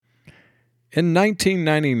In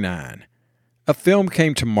 1999, a film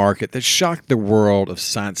came to market that shocked the world of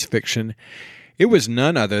science fiction. It was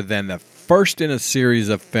none other than the first in a series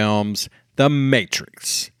of films, The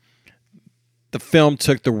Matrix. The film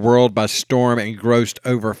took the world by storm and grossed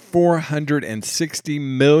over $460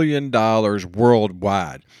 million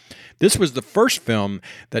worldwide. This was the first film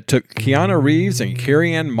that took Keanu Reeves and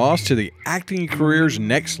Carrie-Anne Moss to the acting career's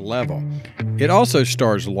next level. It also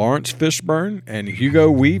stars Lawrence Fishburne and Hugo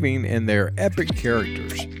Weaving in their epic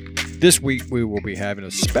characters. This week, we will be having a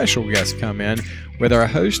special guest come in with our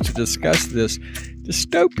host to discuss this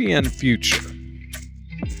dystopian future.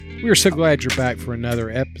 We are so glad you're back for another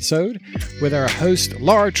episode with our hosts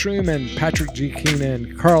Laura Truman, Patrick G.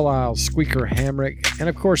 Keenan, Carlisle Squeaker Hamrick, and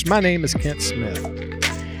of course, my name is Kent Smith.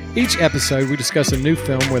 Each episode, we discuss a new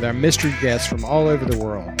film with our mystery guests from all over the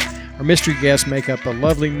world. Our mystery guests make up a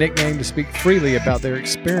lovely nickname to speak freely about their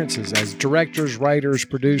experiences as directors, writers,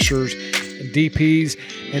 producers, and DPs,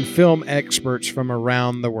 and film experts from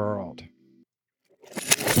around the world.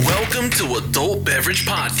 Welcome to Adult Beverage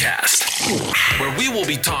Podcast, where we will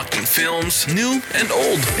be talking films, new and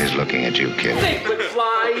old. He's looking at you, kid. Think,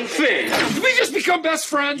 McFly, think. Did we just become best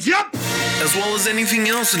friends? Yep. As well as anything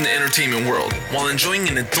else in the entertainment world, while enjoying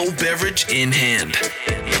an adult beverage in hand.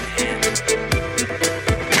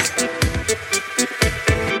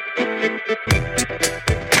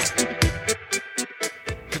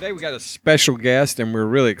 Today we got a special guest, and we're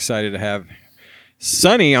really excited to have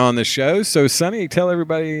Sonny on the show. So, Sonny, tell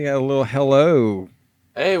everybody a little hello.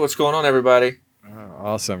 Hey, what's going on, everybody? Oh,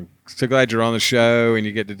 awesome. So glad you're on the show, and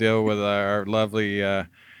you get to deal with our lovely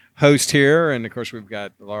host here. And, of course, we've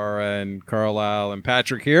got Laura and Carlisle and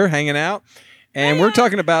Patrick here hanging out. And we're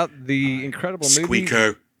talking about the incredible movie.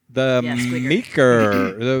 Squeaker. The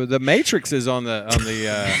Meeker. The Matrix is on the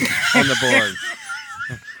board.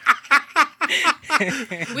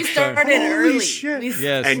 We started early.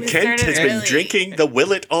 Yes. And Kent has been drinking the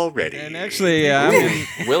Willet already. And actually, I'm in,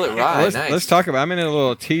 Willet Rye, nice. Let's talk about. I'm in a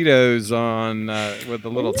little Tito's on with a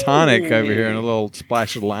little tonic over here and a little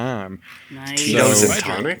splash of lime. Nice. Tito's and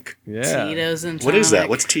tonic? Yeah. Tito's and tonic. What is that?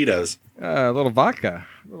 What's Tito's? A little vodka.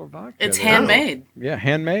 It's there. handmade. Yeah,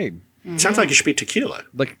 handmade. Mm-hmm. Sounds like it should be tequila.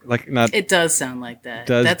 Like not. It does sound like that.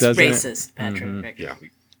 Doesn't it? Racist, Patrick. Mm-hmm. Yeah.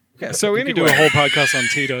 Yeah, so we anyway. could do a whole podcast on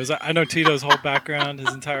Tito's. I know Tito's whole background,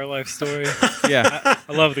 his entire life story. Yeah.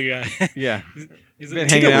 I love the guy. Yeah. He's been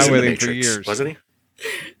Tito hanging was out in with the him Matrix, for years. wasn't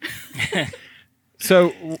he?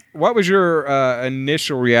 So, what was your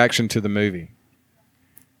initial reaction to the movie?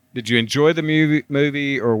 Did you enjoy the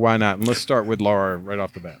movie, or why not? And let's start with Laura right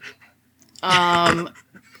off the bat.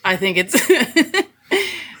 I think it's.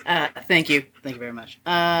 Thank you very much.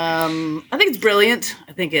 I think it's brilliant.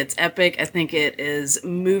 I think it's epic. I think it is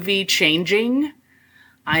movie changing.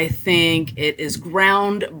 I think it is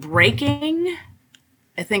groundbreaking.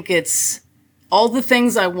 I think it's all the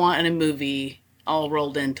things I want in a movie all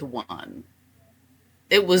rolled into one.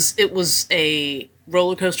 It was a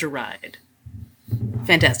roller coaster ride.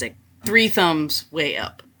 Fantastic. 3 thumbs way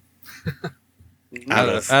up.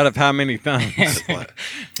 Out of how many thumbs?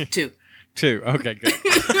 2. 2. Okay, good.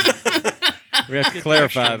 We have to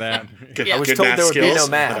clarify that. Good, Yeah. I was good told math there would be skills,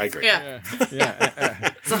 no math. but I agree. Yeah.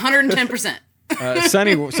 Yeah. It's 110%.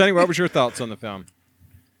 Sonny, what was your thoughts on the film?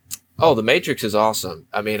 Oh, The Matrix is awesome.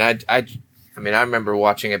 I mean, I remember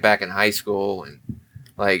watching it back in high school, and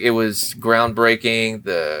like it was groundbreaking.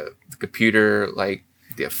 The computer, like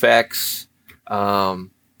the effects.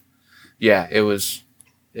 Yeah, it was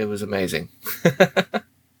amazing.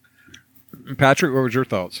 Patrick, what was your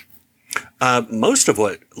thoughts? Most of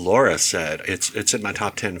what Laura said, it's in my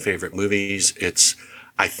top 10 favorite movies.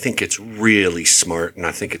 I think it's really smart, and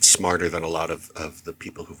I think it's smarter than a lot of the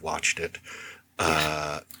people who've watched it.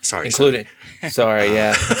 Sorry, Including, sorry,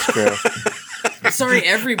 yeah, that's true. Sorry,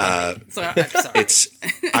 everybody. Sorry.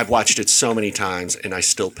 I've watched it so many times, and I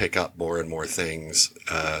still pick up more and more things.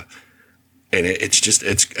 And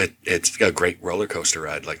it's a great roller coaster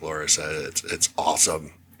ride, like Laura said. It's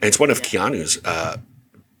awesome, and it's one of Keanu's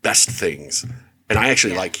best things. And I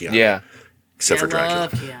actually like Keanu. Yeah. Except for Dracula.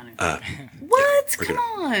 Love Keanu. What? Come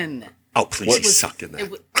on. Oh, please, he sucked in that.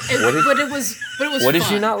 But it was What fun. did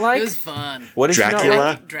you not like? It was fun. What did Dracula? you not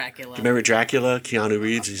like? Dracula. Remember Dracula? Keanu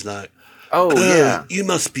Reeves. He's like, Oh, yeah. you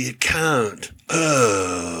must be a count.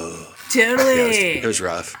 Oh. Totally. It was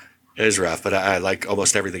rough. It was rough, but I like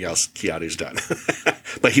almost everything else Keanu's done.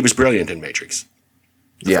 But he was brilliant in Matrix.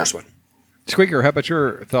 The first one. Squeaker, how about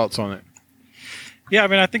your thoughts on it? Yeah, I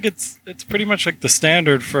mean, I think it's pretty much like the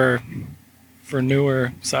standard for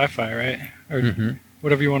newer sci-fi, right? Or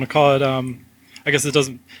whatever you want to call it. I guess it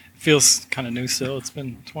feels kind of new still. It's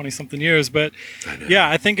been 20-something years, but I know. yeah,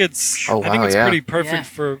 I think it's Oh, I think wow, it's yeah. pretty perfect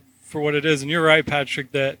Yeah. for what it is. And you're right,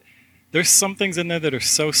 Patrick, that there's some things in there that are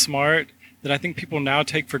so smart that I think people now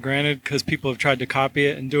take for granted because people have tried to copy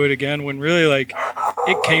it and do it again, when really, like,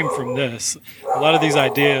 it came from this. A lot of these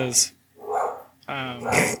ideas.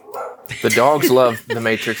 The dogs love The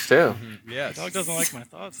Matrix too. Yes. Dog doesn't like my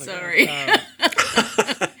thoughts. I guess. Sorry.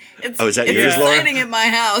 It's, Oh, is that it's yours, Laura? exciting at my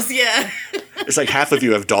house. Yeah. It's like half of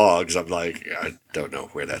you have dogs. I'm like, I don't know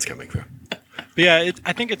where that's coming from. But yeah,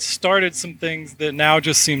 I think it started some things that now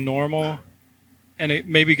just seem normal, and it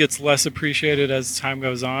maybe gets less appreciated as time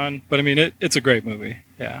goes on. But I mean, it's a great movie.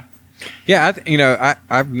 Yeah. Yeah,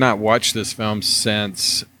 I've not watched this film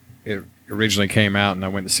since it originally came out, and I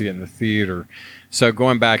went to see it in the theater. So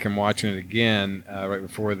going back and watching it again right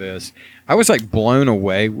before this, I was like blown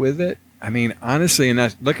away with it. I mean, honestly,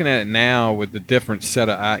 and looking at it now with the different set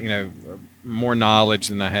of more knowledge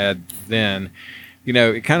than I had then,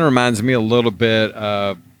 it kind of reminds me a little bit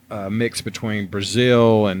of a mix between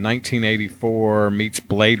Brazil and 1984 meets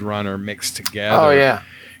Blade Runner mixed together. Oh yeah.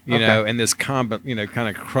 And this kind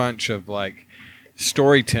of crunch of like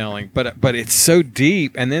storytelling, but it's so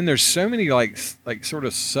deep, and then there's so many like sort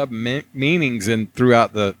of sub meanings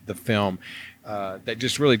throughout the film that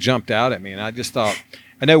just really jumped out at me. And I just thought,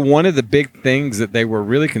 I know one of the big things that they were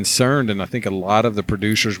really concerned, and I think a lot of the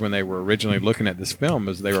producers when they were originally looking at this film,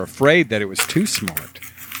 was they were afraid that it was too smart.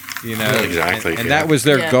 Exactly, and yeah. that was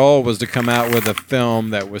their Yeah. goal, was to come out with a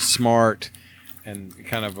film that was smart and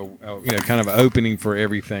kind of kind of opening for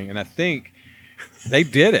everything. And I think they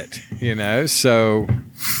did it, so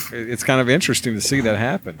it's kind of interesting to see that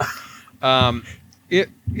happen.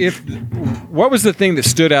 What was the thing that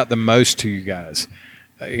stood out the most to you guys?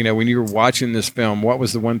 When you were watching this film, what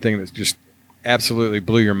was the one thing that just absolutely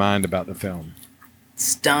blew your mind about the film?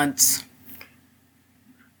 Stunts.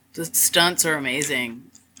 The stunts are amazing.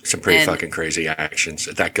 Some pretty And- fucking crazy actions.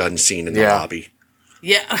 That gun scene in the Yeah. lobby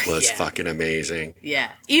Yeah. was yeah. fucking amazing. Yeah.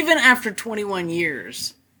 Even after 21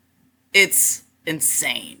 years, it's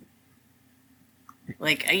insane.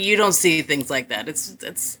 Like, you don't see things like that. It's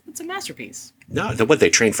a masterpiece. No, what, they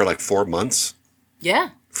trained for like 4 months Yeah.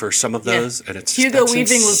 for some of Yeah. those, and it's Hugo that's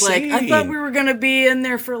Weaving was like, I thought insane. we were going to be in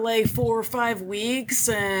there for like 4 or 5 weeks,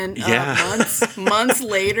 and Yeah. months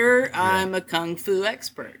later, I'm a kung fu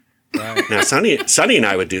expert. Right. Now, Sonny and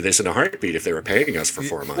I would do this in a heartbeat if they were paying us for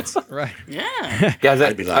 4 months. Right. Yeah. Guys,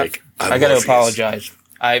 I'd be like, I got to apologize.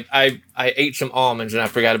 I ate some almonds and I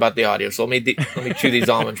forgot about the audio. So let me chew these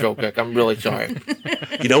almonds real quick. I'm really sorry.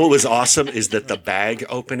 You know what was awesome is that the bag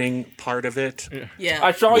opening part of it. Yeah.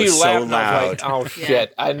 I saw Was you so laugh and I was like, loud. oh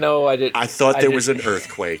shit. I know I did. I thought there did- was an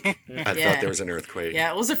earthquake. I Yeah. thought there was an earthquake.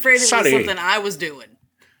 Yeah, I was afraid it was Sonny. something I was doing.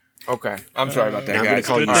 Okay. I'm sorry about that, Now I'm gonna guys.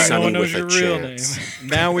 call Good you thing no Sonny one knows with a your real chance. name.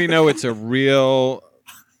 Now we know it's a real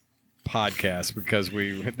podcast because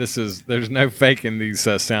there's no faking these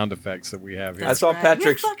sound effects that we have here. I saw right.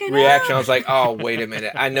 Patrick's You're fucking reaction. up. I was like, oh, wait a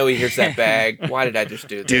minute. I know he hears that bag. Why did I just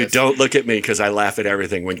do this? Dude, don't look at me because I laugh at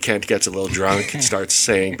everything. When Kent gets a little drunk and starts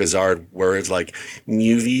saying bizarre words like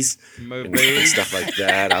movies and Movies. stuff like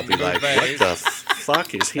that, I'll be like, what the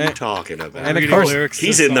fuck is he talking about? and of Reading course, lyrics to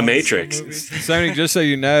he's in the songs from Matrix. movies. Sony, just so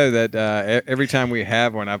you know that every time we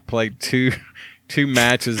have one, I've played two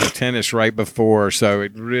matches of tennis right before, so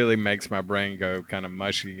it really makes my brain go kind of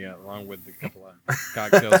mushy, along with a couple of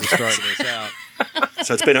cocktails to start this out.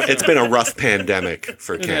 So it's been a rough pandemic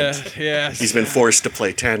for Kent. Yes. He's been forced to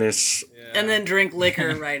play tennis And then drink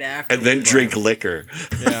liquor right after. and then drink liquor.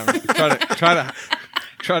 Yeah.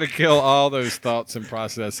 Try to kill all those thoughts and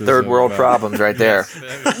processes. Third of, world problems right there.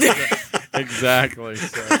 Exactly.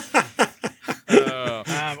 So,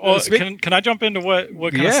 Well, speak- can I jump into what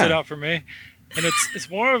kind of Yeah. stood out for me? And it's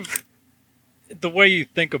more of the way you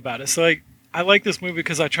think about it. So like I like this movie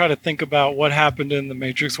because I try to think about what happened in the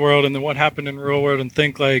Matrix world and then what happened in real world and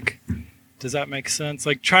think like, does that make sense?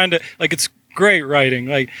 Like trying to like it's great writing,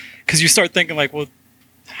 like because you start thinking like, well,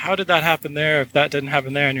 how did that happen there if that didn't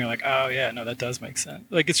happen there? And you're like, oh yeah, no, that does make sense.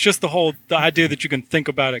 Like it's just the idea that you can think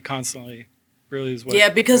about it constantly really is what Yeah,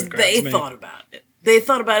 because what grabs they me. thought about it. They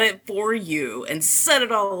thought about it for you and set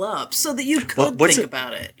it all up so that you could what's think it-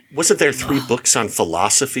 about it. Wasn't there 3 books on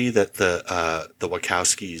philosophy that the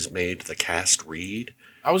Wachowskis made the cast read?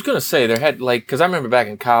 I was gonna say there had like because I remember back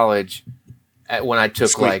in college when I took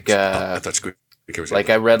Squeak. I thought Squeaker was like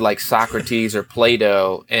I read like Socrates or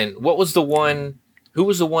Plato, and what was the one? Who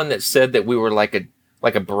was the one that said that we were like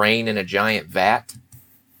a brain in a giant vat?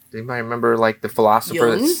 Does anybody remember like the philosopher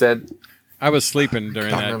Jung? that said? I was sleeping during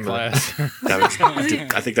Can't that remember.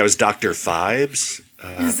 class. I think that was Dr. Thibes.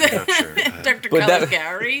 I'm not sure. Dr. But that-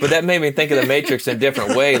 Caligari. But that made me think of the Matrix in a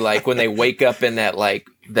different way, like when they wake up in that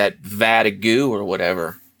that vat of goo or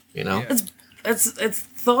whatever, you know. Yeah. It's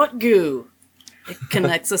thought goo. It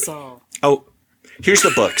connects us all. Oh, here's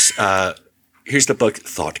the books. Here's the book,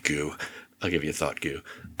 Thought Goo. I'll give you Thought Goo.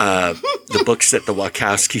 The books that the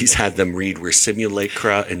Wachowskis had them read were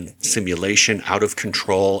Simulacra and Simulation, Out of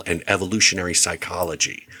Control, and Evolutionary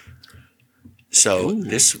Psychology. So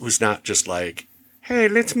this was not just like, hey,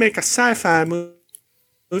 let's make a sci-fi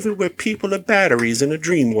movie where people are batteries in a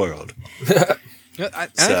dream world. I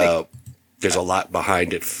think, So there's a lot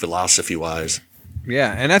behind it philosophy-wise.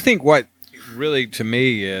 yeah, and I think what really to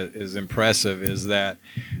me is impressive is that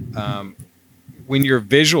when your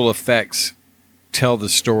visual effects tell the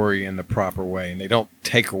story in the proper way and they don't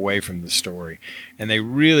take away from the story and they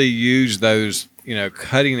really use those,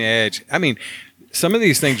 cutting edge. I mean, some of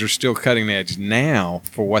these things are still cutting edge now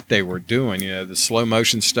for what they were doing. The slow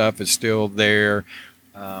motion stuff is still there.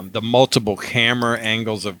 The multiple camera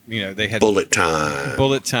angles of, they had Bullet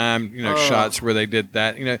time. shots where they did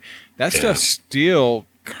that. That stuff's still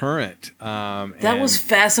current. That was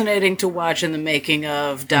fascinating to watch in the making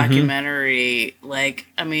of documentary.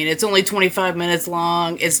 It's only 25 minutes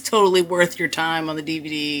long. It's totally worth your time on the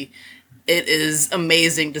DVD. It is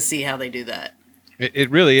amazing to see how they do that.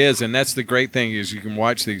 It really is, and that's the great thing is you can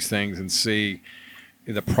watch these things and see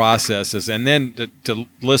the processes, and then to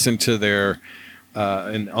listen to their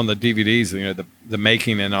on the DVDs, the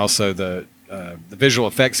making and also the visual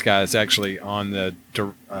effects guy is actually on the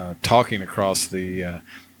talking across the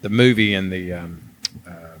movie and the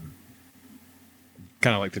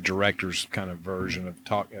kind of like the director's kind of version of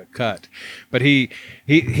cut, but he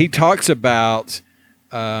talks about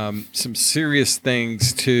some serious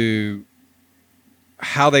things to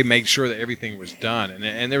how they make sure that everything was done,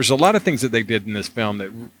 and there's a lot of things that they did in this film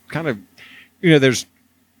that kind of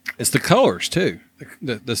it's the colors too,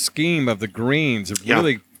 the scheme of the greens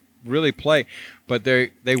really play, but they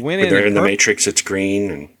went When in. they're in the Matrix, it's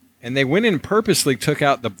green. And they went in and purposely took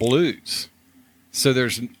out the blues, so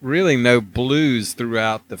there's really no blues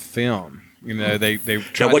throughout the film. They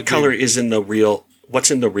Now, what color is in the real?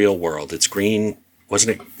 What's in the real world? It's green.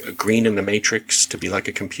 Wasn't it green in the Matrix to be like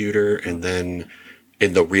a computer, and then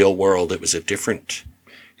in the real world it was a different?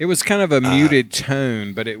 It was kind of a muted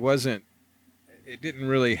tone, but it wasn't. It didn't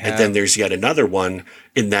really have. And then there's yet another one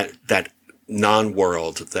in that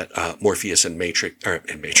non-world that Morpheus and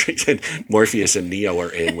Morpheus and Neo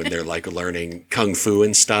are in when they're like learning kung fu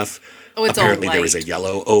and stuff. Oh, it's Apparently all there was a white.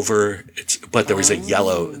 yellow over. But there was a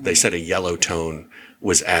yellow. They said a yellow tone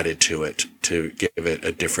was added to it to give it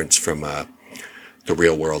a difference from the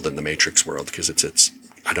real world and the Matrix world, because it's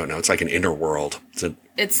I don't know. It's like an inner world.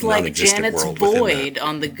 It's like non-existent Janet's world within Boyd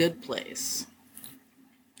on The Good Place.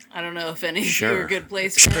 I don't know if any of you Sure. are Good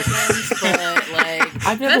Place fans, but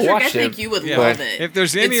I've never Patrick, watched I think it. you would Yeah. love it. If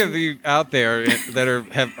there's any It's- of you out there that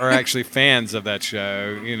are actually fans of that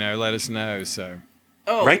show, let us know. So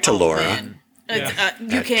Write to Laura. man. Yeah.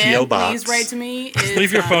 You At can P.O. Box. please write to me. It's,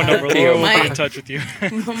 Leave your phone number. Laura will get in my, touch with you.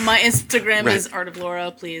 my Instagram Right. is Art of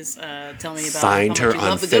Laura. Please tell me about Find how her much you on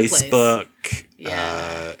love The Good Place. Facebook.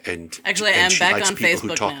 Yeah. And Actually, I and am she back likes on people Facebook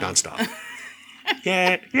who talk now. nonstop.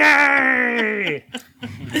 Yay!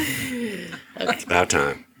 It's about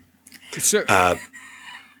time. so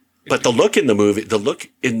But the look in the movie, the look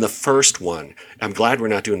in the first one, I'm glad we're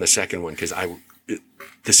not doing the second one, because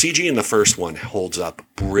the CG in the first one holds up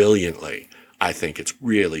brilliantly. I think it's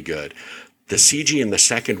really good. The CG in the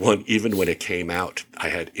second one, even when it came out, I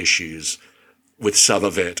had issues with some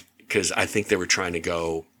of it, because I think they were trying to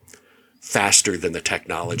go faster than the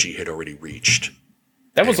technology had already reached.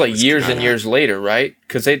 That was And it like was years and kinda- years later, right?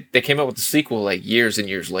 Because they came out with the sequel like years and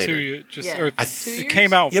years later. 2 years, just Yeah. or I it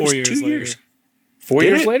came out Yeah, it 4 was years 2 later. years. 4 Did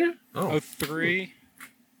years it? later? Oh, 03.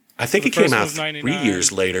 I think The it came first one out was 3 99.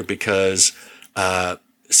 years later, because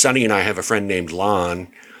Sonny and I have a friend named Lon,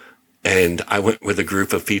 and I went with a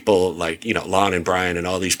group of people like, Lon and Brian and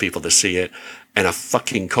all these people to see it, and a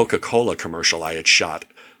fucking Coca-Cola commercial I had shot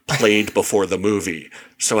played before the movie.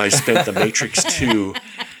 So I spent The Matrix 2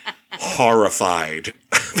 horrified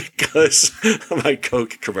because my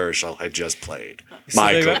Coke commercial had just played.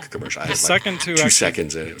 My they- Coke commercial. I The had second like two 2 actually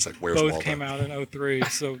seconds in it. It was like, where's both Waldo? came out in 03.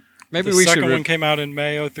 So maybe the we should. second one came out in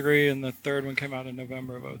May 03, and the third one came out in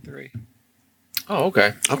November of 03. oh,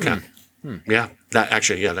 okay. Okay. Yeah. That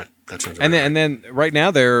actually, that sounds And right. then right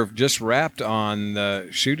now they're just wrapped on the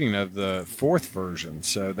shooting of the fourth version,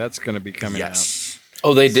 so that's going to be coming Yes.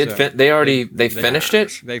 Oh, they did. So- They finished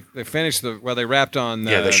it. out. They finished they wrapped on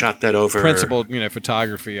the Yeah, they shot that over. principal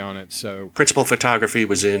photography on it. So Principal photography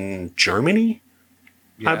was in Germany.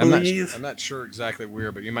 Yeah, I believe. I'm not sure exactly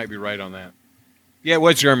where, but you might be right on that. Yeah, it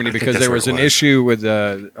was Germany I think because that's there where was it an was. issue with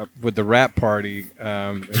the rap party,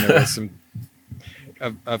 and there was some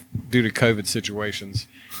due to COVID situations,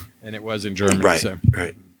 and it was in Germany. Right, So.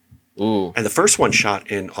 right. Ooh. And the first one shot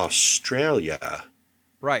in Australia.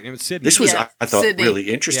 Right, it was Sydney. This was, Yeah, I thought, Sydney.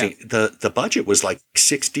 really interesting. The budget was like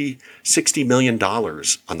 $60 million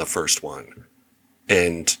on the first one.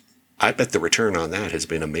 And I bet the return on that has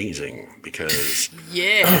been amazing because,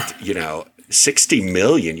 Yeah. 60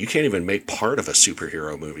 million, you can't even make part of a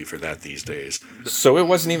superhero movie for that these days. So it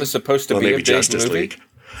wasn't even supposed to Well, be a maybe big Justice movie. League.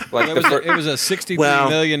 Like it the was fir- it was a $63 Well-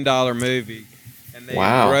 million movie, and they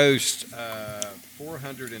Wow. grossed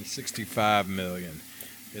 $465 million.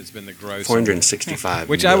 Has been the gross, 465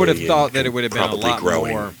 which I would have million thought that and it would have been a probably lot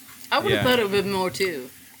growing. more. I would have Yeah. thought it would have been more too.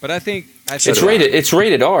 But I think it's do I. rated. It's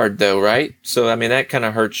rated R though, right? So I mean that kind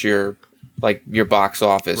of hurts your box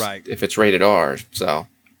office, Right. if it's rated R. So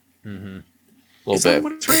a Is little that bit.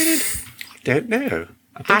 what it's rated? Don't know.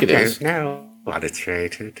 I think it is. don't know what it's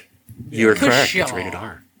rated. You're correct. It's Pshaw. rated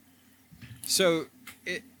R. so.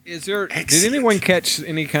 Is there? Did Excellent. anyone catch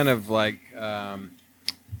any kind of like?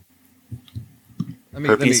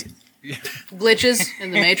 Herpes? Glitches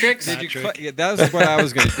in the Matrix. Did you? Yeah, that was what I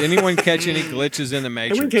was going to. Did anyone catch any glitches in the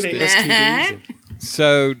Anyone Matrix? getting Did- STDs?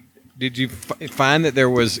 So, did you find that there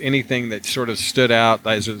was anything that sort of stood out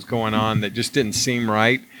as it was going on that just didn't seem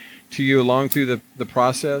right to you along through the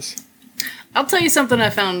process? I'll tell you something I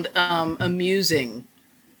found amusing.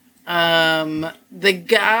 The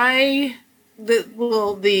guy,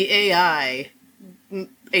 the AI,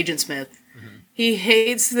 Agent Smith, he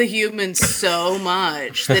hates the humans so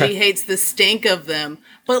much that he hates the stink of them.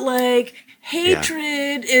 But like,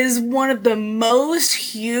 hatred is one of the most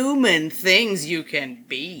human things you can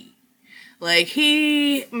be. Like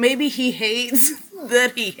maybe he hates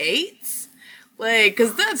that he hates. Like,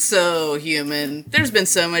 cause that's so human. There's been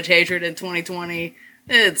so much hatred in 2020.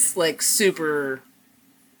 It's like super.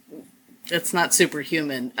 It's not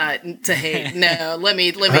superhuman to hate. No, let me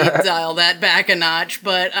dial that back a notch.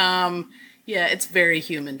 But yeah, it's very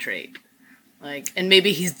human trait. Like, and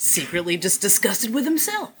maybe he's secretly just disgusted with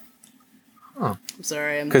himself. Huh. I'm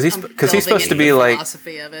sorry, Because he's delving supposed to into be the like,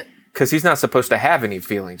 philosophy of it. because he's not supposed to have any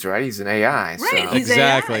feelings, right? He's an AI. Right, So. he's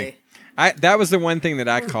Exactly. AI. That was the one thing that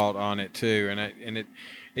I caught on it too, and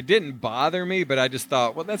it didn't bother me, but I just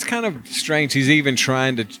thought, well, that's kind of strange. He's even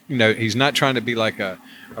trying to, he's not trying to be like a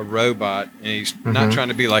robot, and he's not trying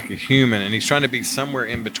to be like a human, and he's trying to be somewhere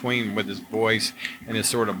in between with his voice and his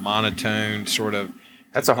sort of monotone sort of.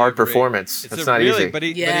 That's a hard delivery. performance. It's That's a not really, easy. but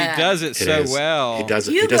he Yeah. does it It so is. well. He does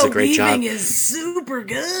Hugo a great job. Weaving is super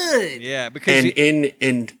good. Yeah, because And he-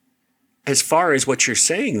 in as far as what you're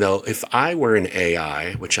saying, though, if I were an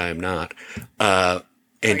AI, which I am not, and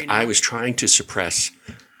you're I not. was trying to suppress,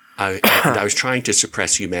 I was trying to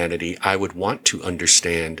suppress humanity, I would want to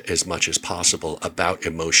understand as much as possible about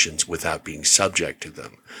emotions without being subject to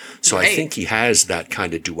them. So I Right. think he has that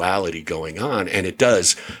kind of duality going on, and it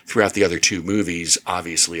does throughout the other two movies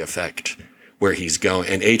obviously affect where he's going.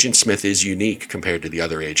 And Agent Smith is unique compared to the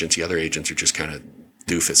other agents. The other agents are just kind of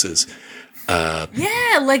doofuses.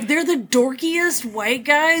 Yeah, like they're the dorkiest white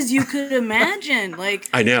guys you could imagine. Like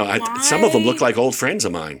I know. Some of them look why- like old friends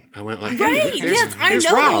of mine. I went like, Right? hey, Yes, I there's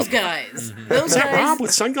know Rob. those guys. Those Is that guys. Rob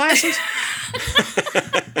with sunglasses?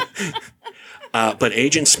 But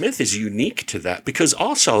Agent Smith is unique to that because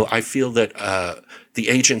also I feel that the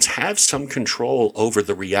agents have some control over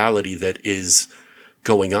the reality that is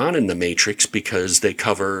going on in the Matrix because they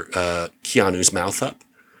cover Keanu's mouth up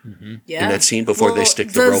Yeah. in that scene before they Well, stick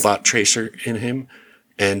the does- robot tracer in him.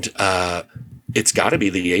 And it's got to be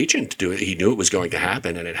the agent to do it. He knew it was going to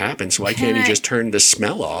happen and it happened. So why can't he I- just turn the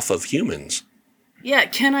smell off of humans? Yeah,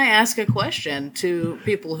 can I ask a question to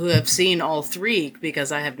people who have seen all three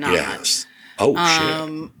because I have not? Yes. Oh,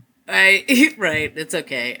 shit. Right, it's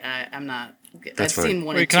okay. I'm not. That's I've fine. seen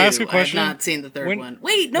one Wait, and two. can I ask a question? I've not seen the third When- one.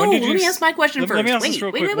 Wait, when no. did Let you me s- ask my question first. Let me ask wait, this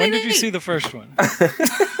real wait, quick. wait, When wait, did you wait. see the first one?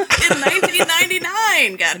 In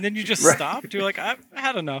 1999. God, And then you just stopped? You're like, I've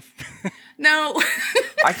had enough. no.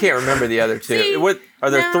 I can't remember the other two. See, Are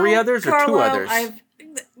there no, three others or two Carlo, others?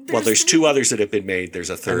 Well, there's two others that have been made. There's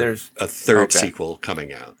a third, there's- third okay. sequel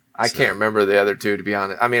coming out. I can't remember the other two, to be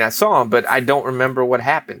honest. I mean, I saw them, but I don't remember what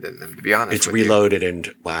happened in them, to be honest. It's with you. reloaded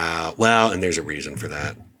and wow. Well, and there's a reason for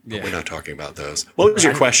that. But Yeah. we're not talking about those. What was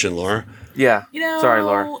your question, Laura? Yeah. You know, Sorry,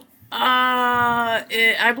 Laura.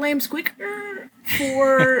 I blame Squeaker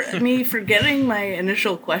for me forgetting my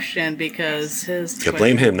initial question because his. You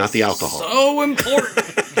blame him, not the alcohol. So important.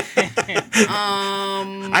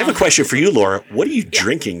 I have a question for you, Laura. What are you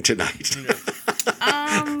drinking tonight?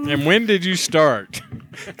 and when did you start?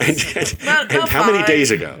 About how many 5.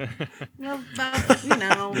 days ago? Well, about,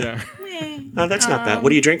 Yeah. Oh, that's not bad.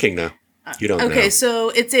 What are you drinking though? You don't know. Okay, so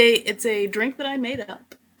it's a drink that I made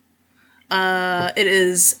up. It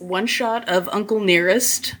is 1 shot of Uncle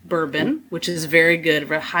Nearest bourbon, which is very good.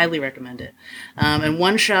 Highly recommend it. And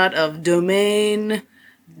 1 shot of Domaine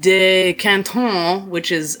de Canton,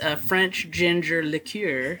 which is a French ginger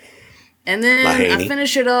liqueur. And then I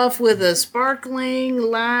finish it off with a sparkling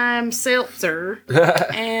lime seltzer,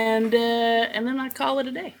 and then I call it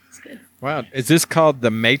a day. It's good. Wow. Is this called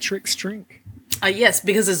the Matrix drink? Yes,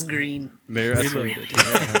 because it's green, There, that's what it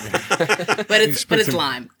is. but it's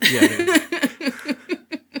lime. Yeah.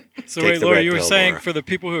 So Take wait, the Laura, red you were pill, saying Laura. for the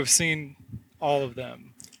people who have seen all of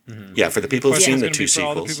them. Yeah, for the people who've seen Question's the 2 gonna be for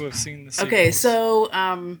all the sequels. people who've seen the sequels. Okay, so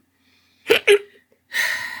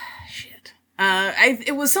shit.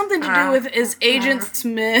 It was something to do with is Agent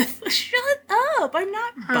Smith. Shut up! I'm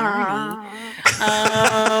not Barney.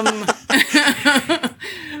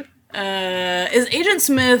 Is Agent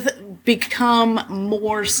Smith become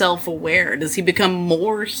more self-aware? Does he become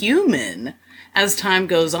more human as time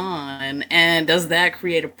goes on? And does that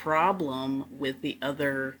create a problem with the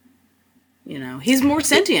other? He's more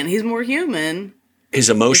sentient. He's more human. His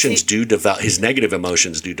emotions do develop. His negative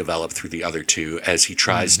emotions do develop through the other 2 as he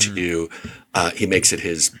tries to. He makes it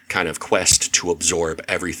his kind of quest to absorb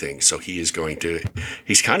everything. So he is going to.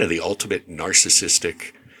 He's kind of the ultimate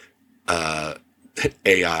narcissistic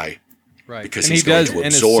AI, Right. because And he's he going does, to in a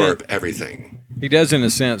absorb sense- everything. He does, in a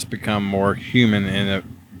sense, become more human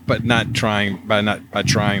but not trying by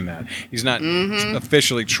trying that. He's not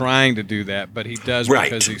officially trying to do that, but he does Right,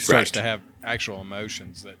 because he starts right. to have actual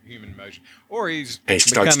emotions, that human emotion, or he's And he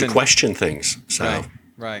starts to becoming- question things. So Right.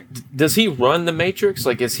 Right. Does he run the Matrix?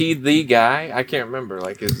 Like, is he the guy? I can't remember.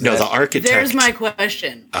 Like, is no, that- the architect. There's my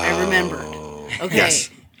question. I remembered. Okay. Yes.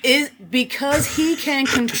 Is because he can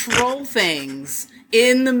control things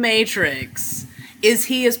in the Matrix, is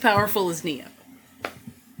he as powerful as Neo?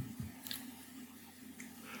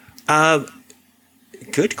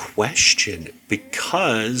 Good question,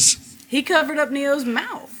 because He covered up Neo's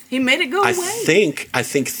mouth. He made it go I away.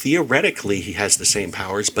 think theoretically he has the same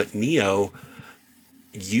powers, but Neo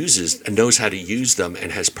knows how to use them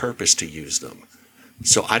and has purpose to use them.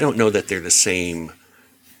 So I don't know that they're the same.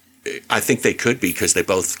 I think they could be, because they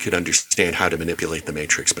both could understand how to manipulate the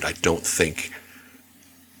Matrix, but I don't think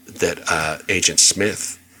that Agent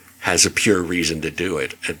Smith has a pure reason to do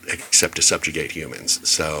it except to subjugate humans.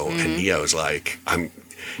 So, and Neo's like,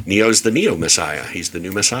 Neo's the Neo Messiah. He's the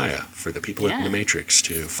new Messiah for the people in Yeah. the Matrix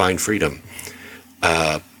to find freedom.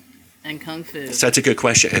 And Kung Fu. So that's a good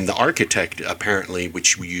question. And the architect, apparently,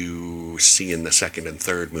 which you see in the second and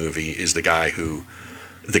third movie, is the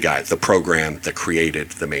program that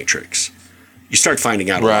created the Matrix. You start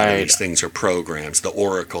finding out a lot of Right. these things are programs. The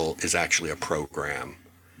Oracle is actually a program.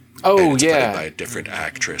 Oh and it's played yeah, by a different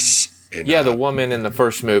actress. In, yeah. The woman in the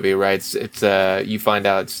first movie, right? It's you find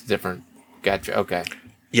out it's different. Gotcha. Okay.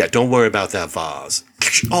 Yeah, don't worry about that vase.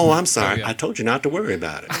 Oh, I'm sorry. yeah. I told you not to worry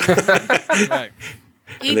about it. Right.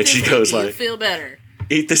 Eat then this she goes cookie, like- you'll feel better.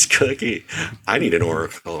 Eat this cookie. I need an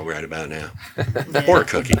Oracle right about now. Or a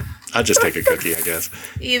cookie. I'll just take a cookie, I guess.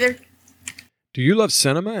 Either. Do you love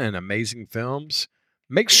cinema and amazing films?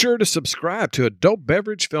 Make sure to subscribe to Adult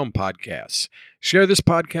Beverage Film Podcasts. Share this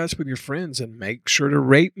podcast with your friends and make sure to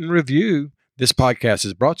rate and review. This podcast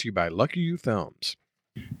is brought to you by Lucky You Films.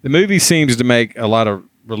 The movie seems to make a lot of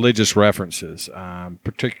religious references,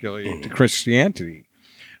 particularly to Christianity.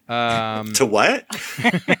 To what?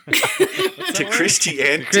 To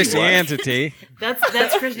Christianity. Christianity. That's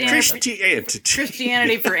Christianity. Christianity.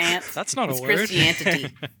 Christianity for ants. That's not a It's word.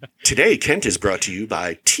 Christianity. Today, Kent is brought to you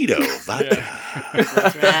by Tito Vodka.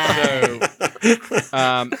 Right.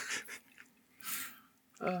 Um,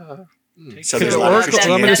 So could there's the a lot of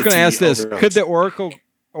oracle, I'm just going to ask this: Christianity could the overtones.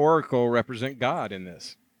 oracle represent God in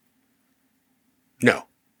this? No.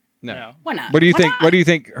 No. Why not? What do you Why think? not? What do you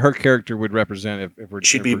think her character would represent if we're?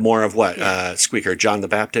 She'd if be we're- more of what? Squeaker, John the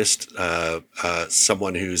Baptist,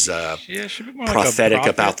 someone who's Yeah, it should be more like a prophetic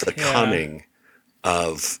prophet. about the Yeah. coming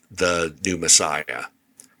of the new Messiah,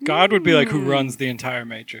 God would be like who runs the entire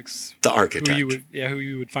Matrix. the Who architect,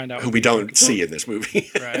 you would find out. who we don't see in this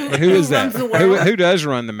movie. Right. But who is that? runs the Who, world? who does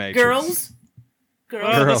run the Matrix? Girls? Well,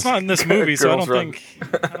 Girls? that's not in this movie, so I Girls don't run.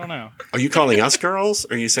 think. I don't know. Are you calling us girls?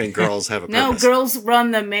 Or are you saying girls have a No, purpose? girls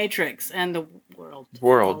run the Matrix and the world.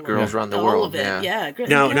 World, All of girls it. run the All world, of it. yeah.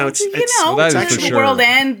 No, it's- Well, that is the for sure. world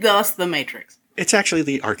and thus the Matrix. It's actually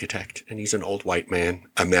the architect, and he's an old white man.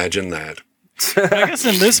 Imagine that. I guess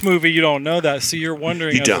in this movie you don't know that, so you're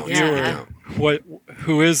wondering You as don't. a viewer Yeah.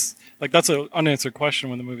 who is Like that's an unanswered question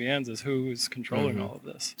when the movie ends: is who's controlling all of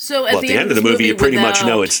this? So at Well, at the end of the movie, you pretty much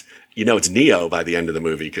know without- it's Neo by the end of the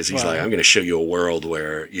movie because he's Right. like, I'm going to show you a world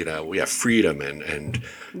where we have freedom and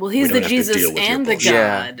Well, he's we don't the have to Jesus deal with your and the bullshit.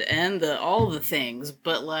 God and the all the things,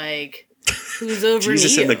 but like, who's over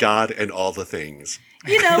Jesus Neo? and the God and all the things.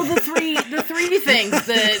 You know, the three things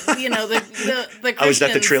that the Oh, is that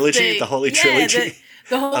the Christians, trilogy? The Holy Trilogy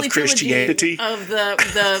the holy of trilogy Christianity? of the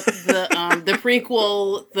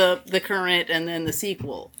prequel, the current, and then the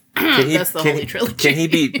sequel. That's the Holy Trilogy.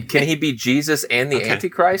 Can he be Jesus and the Okay.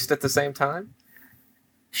 Antichrist at the same time?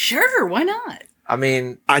 Sure, why not? I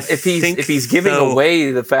mean, I if think he's giving so.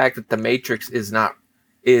 away the fact that the Matrix is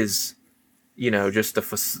just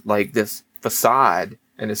this facade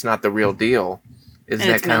and it's not the real deal, And isn't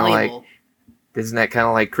it's that kind of like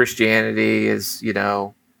malleable. Christianity is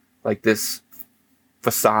like this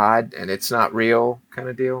facade and it's not real kind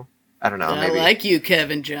of deal? I don't know. I Maybe. like you,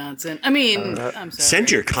 Kevin Johnson. I mean, I'm sorry. Send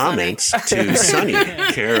your comments to Sunny,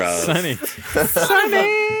 care of Sunny.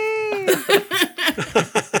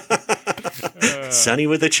 Sunny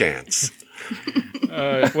with a chance.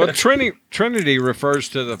 Well, Trinity refers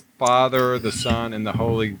to the Father, the Son, and the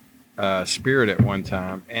Holy Spirit at one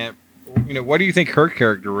time. And what do you think her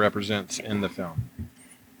character represents in the film?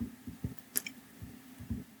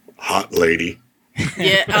 Hot lady.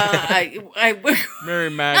 Yeah, I Mary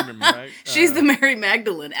Magdalene, right? she's the Mary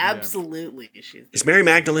Magdalene. Absolutely, she's. Is Mary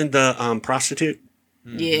Magdalene the prostitute?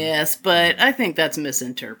 Yes, but I think that's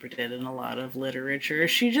misinterpreted in a lot of literature.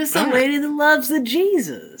 She's just a lady that loves the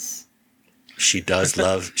Jesus. She does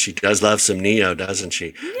love some Neo, doesn't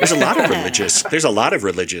she? There's a lot of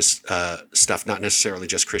religious stuff, not necessarily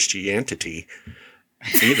just Christianity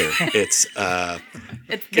either. It's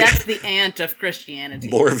That's the aunt of Christianity.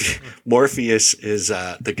 Morpheus is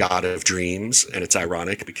the god of dreams, and it's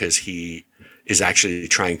ironic because he is actually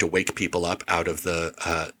trying to wake people up out of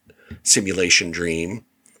the simulation dream.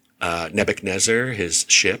 Nebuchadnezzar, his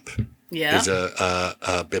ship, Yeah. is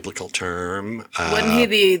a biblical term. Wasn't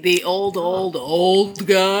he the old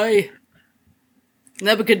guy?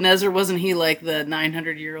 Nebuchadnezzar, wasn't he like the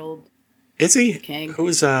 900-year-old? Is he? King.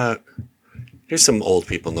 Who's There's some old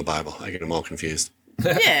people in the Bible. I get them all confused.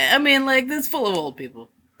 Yeah, I mean, like, it's full of old people.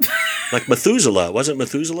 Like Methuselah. Wasn't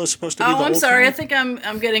Methuselah supposed to be the Oh, I'm old sorry. guy? I think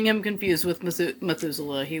I'm getting him confused with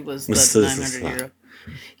Methuselah. He was the Methuselah. 900-year-old.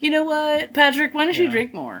 You know what, Patrick? Why don't you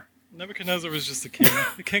drink more? Nebuchadnezzar was just the king.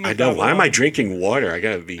 The king of I know. Why am I Babylon. drinking water? I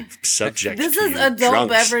gotta be subject This to is Adult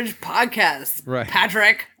drunks. Beverage Podcast, Right.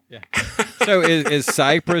 Patrick. So is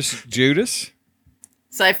Cypress Judas?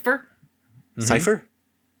 Cypher? Cypher?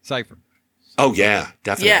 Cypher. Oh yeah,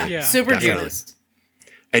 definitely. Yeah, Yeah. Super Definitely. Judas.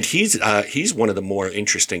 And he's one of the more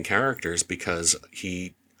interesting characters because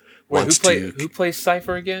he Wait, wants who plays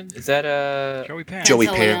Cypher again? Is that Joey Pants. Joey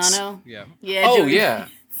Pants. Pantoliano. Yeah. Yeah, Oh Joey. yeah,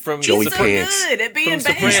 from Joey He's so Pants. good at being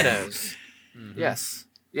from bad. Sopranos. Yes.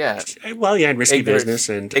 Yeah. Well, yeah, and Risky Ignorance- Business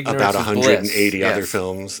and Ignorance about is 180 bliss, other yes.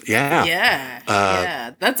 films. Yeah.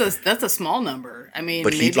 Yeah, that's a small number. I mean,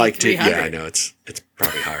 But maybe he'd like to. 300. Yeah, I know it's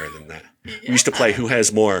probably higher than that. We used to play Who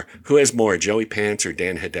Has More, Joey Pants or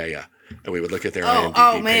Dan Hedaya, and we would look at their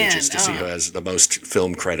IMDb man. pages to see who has the most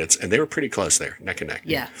film credits, and they were pretty close there, neck and neck.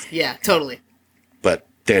 Yeah, totally. But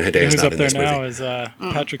Dan You know Hedaya's who's not up in there this now movie.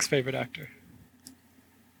 is Patrick's favorite actor.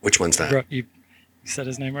 Which one's that? Bro, you said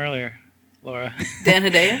his name earlier, Laura. Dan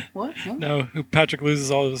Hedaya? What? Huh? No, who Patrick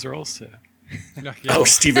loses all of his roles to. Oh,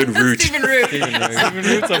 Stephen Root. Stephen Root. Stephen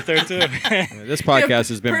Root's up there too. This podcast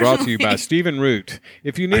has been brought to you by personally- Stephen Root.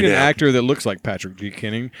 If you need I an know. actor that looks like Patrick G.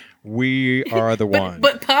 Kenning, we are the one.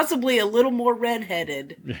 But possibly a little more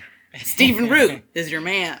redheaded. Stephen Root is your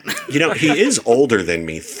man. You know, he is older than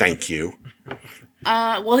me. Thank you.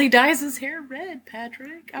 Well, he dyes his hair red,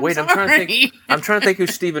 Patrick. I'm Wait, sorry. I'm trying to think who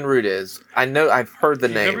Stephen Root is. I know I've heard the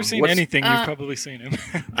If name. you've never seen What's- anything, you've probably seen him.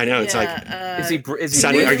 I know. It's like, Is he? Is he?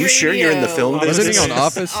 Sonny, News are you sure you're in the Radio. film Wasn't business? he on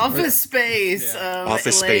Office? Office Space.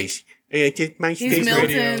 Office like, Space. Hey, get my He's space Milton.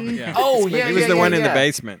 radio. Yeah. Oh yeah, He was yeah, the yeah, one in the yeah.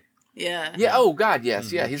 basement. Yeah. Yeah. Oh God,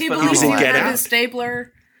 yes, yeah. He's He phenomenal. believes in he Get had Out. his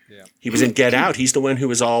stapler. He was in Get Out. He's the one who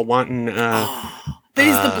was all wanting. But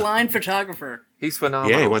he's the blind photographer. He's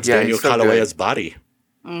phenomenal. Yeah, he wants Daniel he's so Kaluuya's good. body.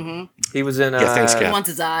 He was in. Yeah, thanks, He Kev. wants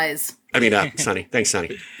his eyes. I mean, Sonny. Thanks, Sonny.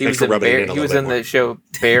 He Thanks was for in rubbing it Barry, in a he was little in bit the show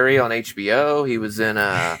Barry on HBO. He was in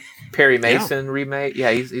Perry Mason remake.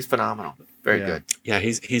 Yeah, he's phenomenal. Very Yeah. good. Yeah,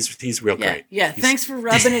 he's real Yeah. great. Yeah. Thanks for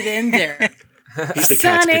rubbing it in there. He's the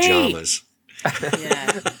cat's Sonny! pajamas.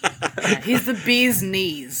 Yeah. He's the bee's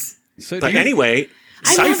knees. So But do you, anyway,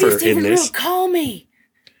 I love you, Cypher in Stephen this. Root. Call me.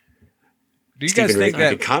 do you guys Stephen think Root, I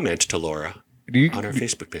could that? comment to Laura Do you on our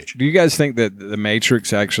Facebook page. do you guys think that the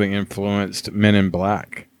Matrix actually influenced Men in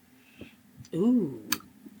Black? Ooh,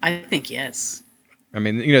 I think yes. I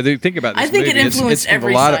mean, you know, they think about this I think movie, it influenced it's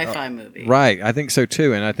every a lot sci-fi movie. Right, I think so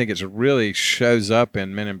too, and I think it really shows up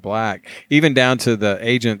in Men in Black, even down to the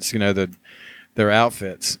agents. You know, their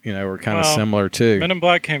outfits, you know, were kind of similar too. Men in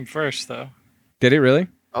Black came first, though. Did it really?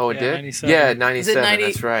 Oh, it Yeah, did? 97. Yeah, Is 97. it 90?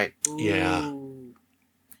 That's right. Yeah. Ooh.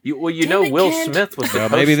 You Damn know, it, Will Kent. Smith was Well,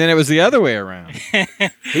 supposed maybe then it was the other way around.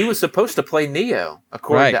 he was supposed to play Neo,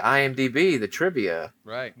 according Right. to IMDb, the trivia.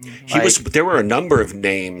 Right. There were a number of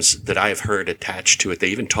names that I have heard attached to it. They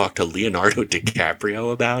even talked to Leonardo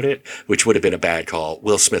DiCaprio about it, which would have been a bad call.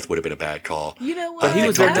 Will Smith would have been a bad call. You know what? But he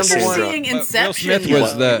was their After number one. seeing But Will Inception, Smith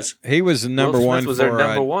was he was number Will Smith one was for their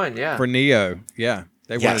number one, yeah. for Neo. Yeah,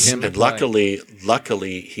 they wanted Yes, him to and play.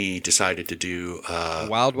 luckily, he decided to do Wild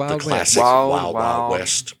the Wild West. classic Wild, Wild Wild.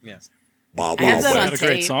 West. Yes. Wild I have Wild that on Got West. a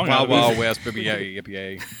great tape. song. out Wild of it. Wild West.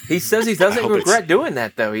 Yippee. He says he I doesn't hope regret it's- doing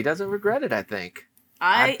that, though. He doesn't regret it, I think.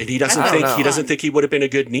 And he doesn't I don't think know. he doesn't think he would have been a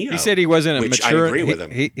good Neo. He said he wasn't a which mature. I agree with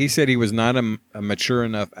him. He said he was not a mature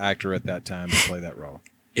enough actor at that time to play that role,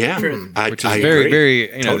 yeah, True. which is I very, agree.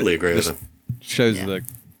 very, you know, Totally agree with just him. shows Yeah.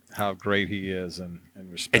 how great he is and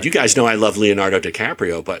respect. And you guys know I love Leonardo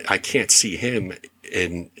DiCaprio, but I can't see him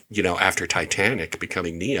in after Titanic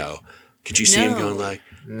becoming Neo. Could you see him No. going like,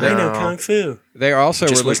 I No. know kung fu? They also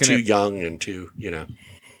Just were was looking too at young and too,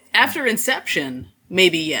 After Inception,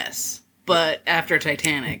 maybe yes, but after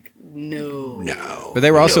Titanic, no. no. But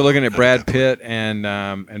they were also No, looking at not Brad that point. Pitt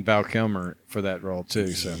and Val Kilmer for that role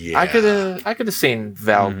too. So Yeah. I could have seen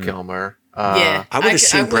Val Kilmer. Yeah, I would have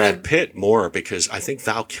seen would've- Brad Pitt more because I think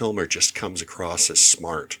Val Kilmer just comes across as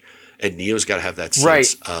smart, and Neo's got to have that sense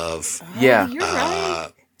Right. of Yeah. You're right.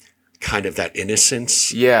 kind of that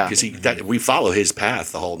innocence. Yeah. Because we follow his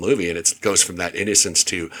path the whole movie, and it goes from that innocence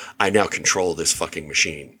to I now control this fucking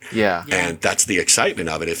machine, Yeah. and that's the excitement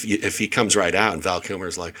of it. If he comes right out and Val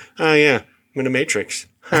Kilmer's like, oh yeah, I'm in the Matrix.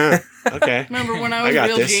 Huh, okay. Remember when I I was got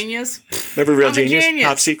Real this. Genius? Remember Real I'm a Genius? genius.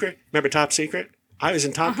 Top Secret? Remember Top Secret? I was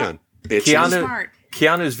in Top Gun. Bitches. Keanu- Smart.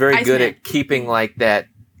 Keanu's very good Iceman. at keeping like that,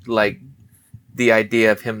 like the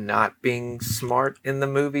idea of him not being smart in the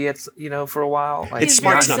movie. It's for a while. Like, It's He's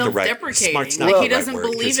smart's very not the right- self-deprecating. smart's not Like the he right doesn't word,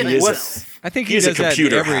 'cause believe he in is a- himself. I think He's he a does that in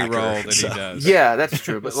computer every hacker, role that so- he does. Yeah, that's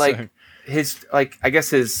true. But So- like his I guess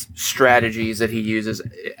his strategies that he uses,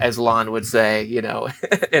 as Lon would say,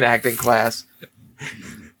 in acting class,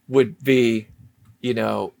 would be,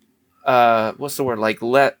 what's the word?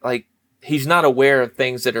 Like he's not aware of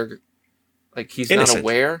things that are like he's Innocent. not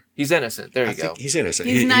aware. He's innocent. There I you go. think he's innocent.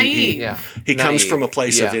 He's naive. Yeah. He comes Naive. from a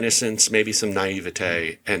place of Yeah. innocence, maybe some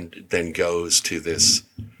naivete, and then goes to this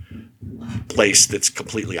place that's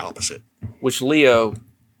completely opposite. Which Leo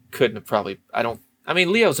couldn't have probably.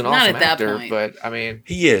 Leo's an Not awesome at that actor, point. but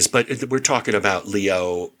He is, but we're talking about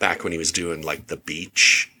Leo back when he was doing like The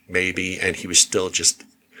Beach, maybe, and he was still just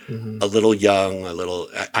a little young, a little.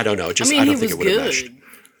 I don't know. Just I, he don't think was it would have meshed. good.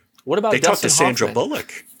 what about They talked Dustin to Sandra Hoffman?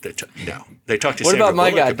 Bullock. They talked to What Sandra about my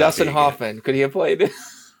Bullock guy, Dustin being Hoffman? Could he have played it?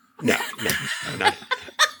 No, not.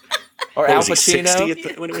 Or What Al was he, 60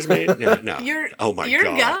 Pacino? when it was made? Yeah, no. You're my your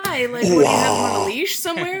God. guy. Like, what, do you have him on a leash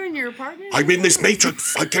somewhere in your apartment? I'm in this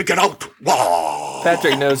matrix. I can't get out. Wah!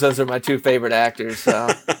 Patrick knows those are my two favorite actors. So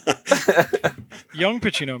Young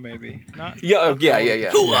Pacino, maybe. Not yeah.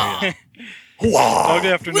 Wah! Dog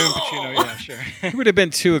Day Afternoon Pacino. Yeah, sure. He would have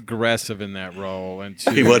been too aggressive in that role, and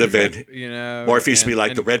too, He would have been. Or if he used to be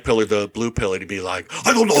like the red pill or the blue pill, he'd be like,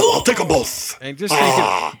 I don't know. I'll take them both. And just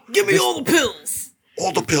think Give me all the pills.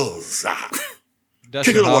 All the pills. Ah.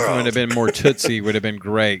 Dustin King of the Hoffman world. would have been more Tootsie, would have been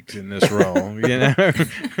great in this role.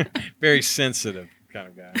 Very sensitive kind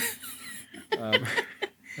of guy.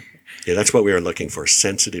 Yeah, that's what we were looking for.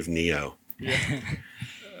 Sensitive Neo.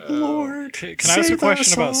 Lord. Can I ask a save question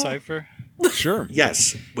us about all. Cypher? Sure.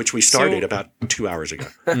 Yes, which we started So- about 2 hours ago.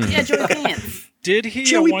 Yeah, Joey Pants. Did he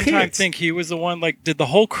Joey at one time Pants. think he was the one? Like, did the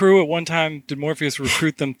whole crew at one time, did Morpheus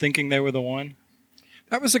recruit them thinking they were the one?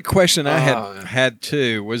 That was a question I Oh, yeah. had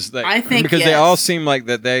too. Was that I think because they yes. all seemed like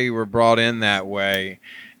that they were brought in that way,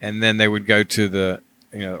 and then they would go to the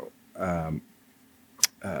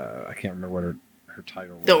I can't remember what her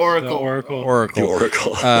title was. The The Oracle. Oracle. The Oracle.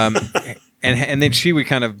 Oracle. And then she would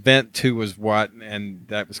kind of vent who was what, and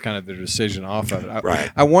that was kind of the decision off of it.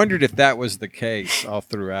 Right. I wondered if that was the case all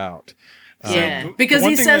throughout. Yeah, the because one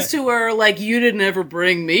he thing says that- to her, like, you didn't ever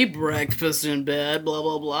bring me breakfast in bed, blah,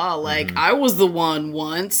 blah, blah. Like, Mm-hmm. I was the one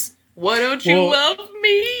once. Why don't you Well, love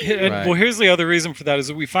me? And, Right. Well, here's the other reason for that is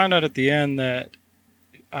that we find out at the end that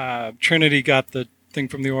Trinity got the thing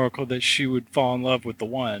from the Oracle that she would fall in love with the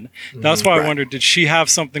one. That's why I Right. wondered, did she have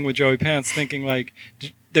something with Joey Pants thinking like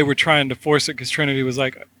they were trying to force it because Trinity was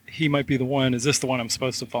like, he might be the one. Is this the one I'm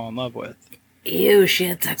supposed to fall in love with? Ew, she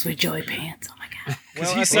had sex with Joey Pants. Oh my god. Because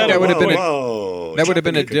I he think said that it would have been Whoa, that would have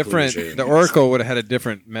been a jumping to different. conclusions. The Oracle would have had a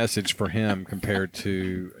different message for him compared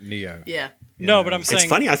to Neo. Yeah. No, but I'm saying It's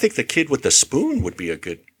funny. I think the kid with the spoon would be a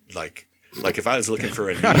good like if I was looking for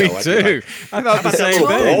a Neo. Me I'd be too. like, I thought the how about that same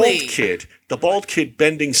little thing. Totally. the bald kid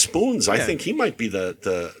bending spoons. I think he might be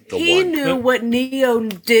the He one. knew what Neo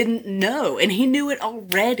didn't know, and he knew it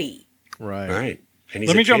already. Right. Right. And he's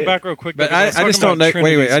let a me jump kid. back real quick. But though, 'cause I just was don't know. talking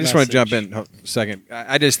Wait, about wait. I just want to Trinity's jump in a second.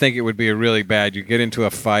 I just think it would be really bad. You get into a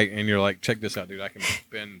fight and you're like, check this out, dude. I can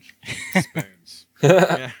bend spoons.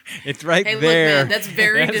 Yeah, it's right Hey, look, there. man, that's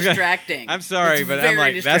very That's- distracting. I'm sorry, It's but I'm very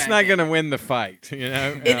like, that's not distracting. going to win the fight. You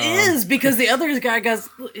know, It is because the other guy goes.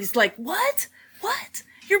 He's like, "What? What?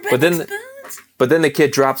 You're But bending then- spoons?" But then the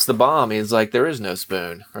kid drops the bomb. He's like, there is no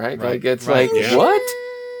spoon, right? Like it's Right. like Yeah. what?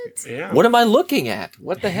 Yeah. What am I looking at?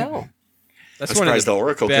 What the hell? that's I'm one of surprised the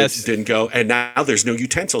Oracle best. didn't go. And now there's no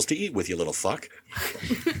utensils to eat with, you little fuck.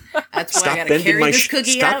 That's why I Stop gotta bending carry my this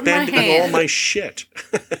cookie stop out in my bending all hand. my shit.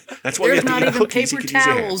 That's why we There's have to not eat even cookies. You paper could use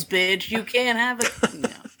your hand. towels, bitch. You can't have it. No.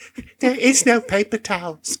 There is no paper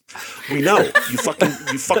towels. We know you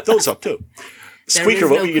fucked those up too. There Squeaker,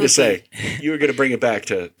 is what no were you going to say? cookie. You were going to bring it back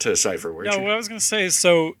to Cypher, weren't No, you? what I was going to say is,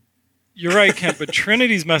 so you're right, Kent, but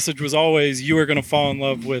Trinity's message was always you are going to fall in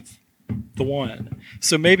love with the one.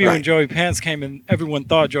 So maybe when Right. Joey Pants came and everyone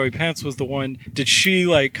thought Joey Pants was the one, did she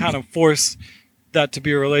like kind of force that to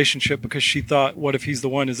be a relationship because she thought, what if he's the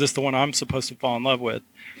one? Is this the one I'm supposed to fall in love with?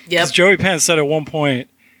 Yep. Because Joey Pants said at one point,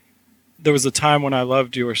 there was a time when I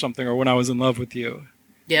loved you or something, or when I was in love with you.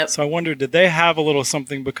 Yep. So I wondered, did they have a little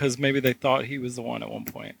something because maybe they thought he was the one at one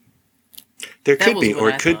point? There That could was be, what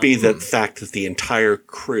or I it could thought. be the fact that the entire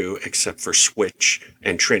crew, except for Switch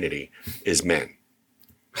and Trinity, is men.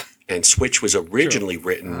 And Switch was originally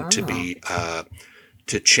written to be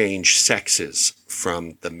to change sexes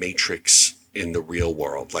from the Matrix in the real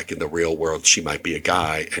world. Like in the real world, she might be a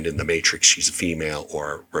guy, and in the Matrix, she's a female,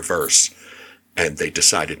 or reverse. And they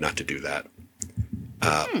decided not to do that.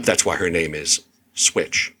 That's why her name is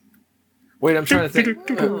Switch. Wait, I'm trying to think.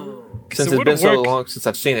 Oh. Since So it's would been it so work- long since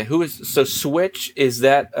I've seen it, who is so Switch? Is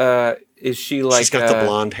that is she like? She's got the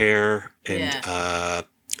blonde hair, and Yeah.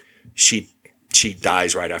 she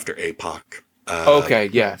dies right after APOC. Okay,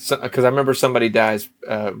 yeah, because I remember somebody dies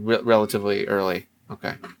relatively early.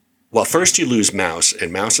 Okay, Well, first you lose Mouse,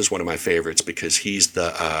 and Mouse is one of my favorites because he's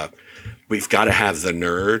the we've got to have the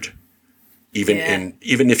nerd. Even Yeah.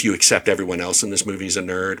 even if you accept everyone else in this movie is a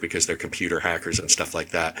nerd because they're computer hackers and stuff like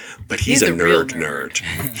that, but he's He's a a real nerd.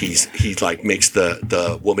 He like makes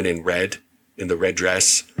the woman in the red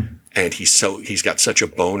dress, and he's got such a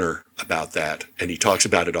boner about that, and he talks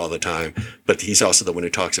about it all the time. But he's also the one who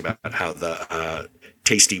talks about how the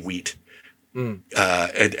tasty wheat and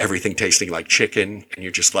everything tasting like chicken, and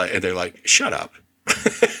you're just like, and they're like, shut up.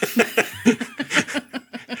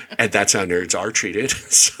 And that's how nerds are treated.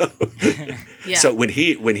 So, Yeah. so when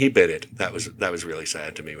he bit it, that was really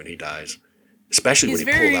sad to me when he dies, especially He's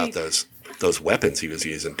when he very- pulled out those weapons he was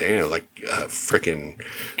using. Damn, like freaking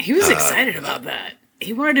He was excited about that.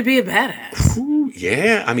 He wanted to be a badass.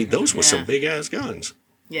 yeah. I mean, those were some Yeah. big ass guns.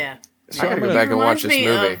 Yeah. I gotta go back and watch this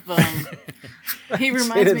movie. He Seen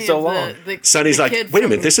reminds it me so of long. the Sonny's the like, kid wait a from-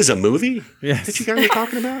 minute, this is a movie Yes. that you guys are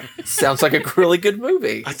talking about? sounds like a really good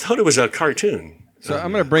movie. I thought it was a cartoon. So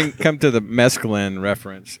I'm going to come to the mescaline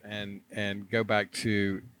reference and go back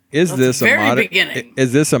to is That's this the a very modern beginning.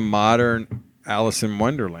 is this a modern Alice in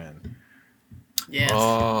Wonderland? Yes.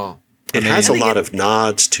 Oh, It has a I think lot it- of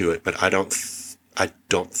nods to it, but I don't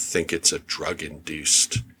think it's a drug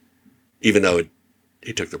induced, even though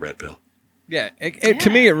he took the red pill. Yeah, to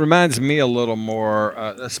me it reminds me a little more,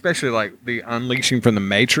 especially like the unleashing from the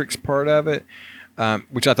Matrix part of it,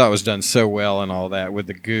 which I thought was done so well and all that with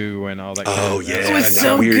the goo and all that. Oh kind of yeah, It and was that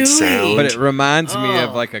so weird gooey. sound. But it reminds me of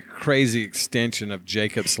Oh. like a crazy extension of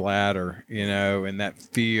Jacob's Ladder, and that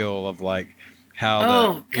feel of like how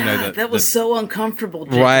Oh the God, that was so uncomfortable.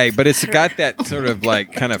 Jake. right, but it's got that sort of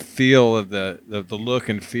like kind of feel of the look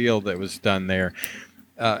and feel that was done there.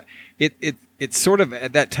 It's sort of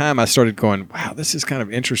at that time I started going, wow, this is kind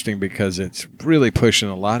of interesting because it's really pushing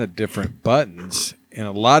a lot of different buttons in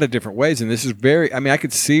a lot of different ways, and this is very. I mean, I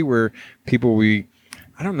could see where people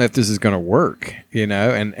I don't know if this is going to work,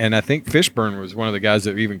 and I think Fishburne was one of the guys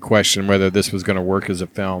that even questioned whether this was going to work as a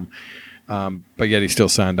film, but yet he still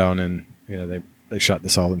signed on, and they shot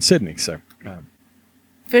this all in Sydney, so.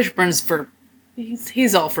 Fishburne's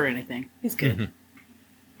he's all for anything. He's good.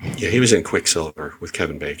 Yeah, he was in Quicksilver with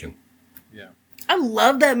Kevin Bacon. Yeah. I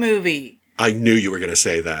love that movie. I knew you were going to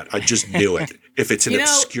say that. I just knew it. If it's an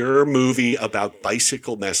obscure movie about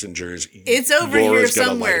bicycle messengers, it's over Laura's here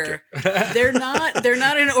gonna somewhere. like They're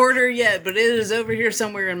not in order yet, but it is over here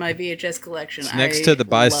somewhere in my VHS collection. It's next to the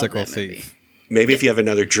bicycle thief. Maybe if you have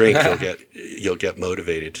another drink, you'll get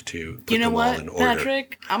motivated to put them all in order.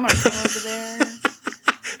 Patrick? I'm gonna come over there.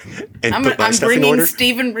 And I'm put my stuff in bringing order.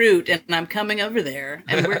 Stephen Root, and I'm coming over there,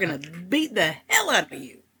 and we're gonna beat the hell out of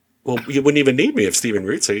you. Well, you wouldn't even need me if Stephen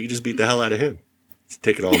Root's there. You just beat the hell out of him. He's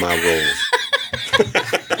taking all my roles.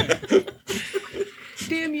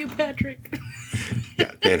 Damn you, Patrick.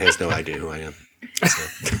 Yeah, Dan has no idea who I am.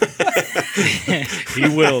 He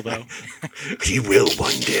will, though. He will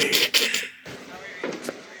one day.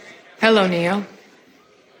 Hello, Neo.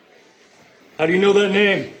 How do you know that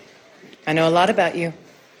name? I know a lot about you.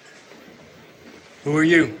 Who are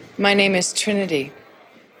you? My name is Trinity.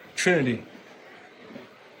 Trinity.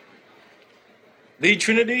 The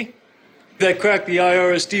Trinity? That cracked the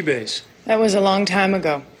IRSD base. That was a long time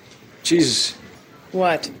ago. Jesus.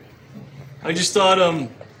 What? I just thought,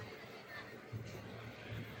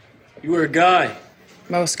 you were a guy.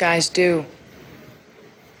 Most guys do.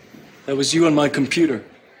 That was you on my computer.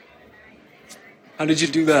 How did you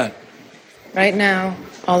do that? Right now,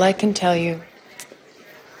 all I can tell you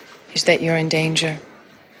is that you're in danger.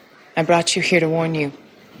 I brought you here to warn you.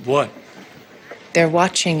 What? They're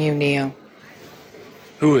watching you, Neo.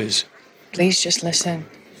 Who is? Please just listen.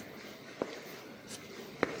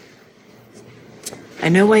 I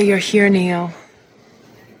know why you're here, Neo.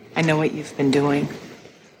 I know what you've been doing.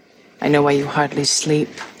 I know why you hardly sleep,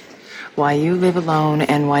 why you live alone,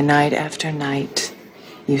 and why night after night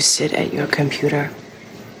you sit at your computer.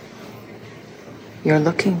 You're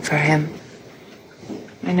looking for him.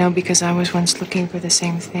 I know because I was once looking for the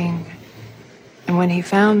same thing. And when he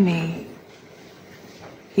found me,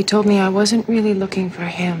 he told me I wasn't really looking for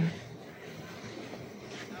him.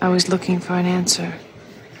 I was looking for an answer.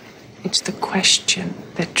 It's the question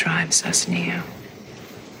that drives us, Neo.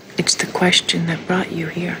 It's the question that brought you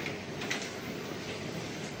here.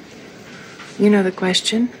 You know the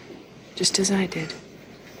question, just as I did.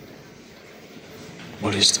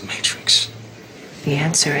 What is the Matrix? The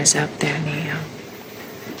answer is out there, Neo.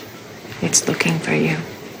 It's looking for you.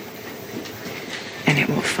 And it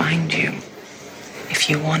will find you if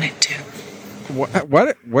you want it to.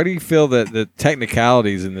 What do you feel that the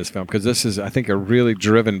technicalities in this film? Because this is, I think, are really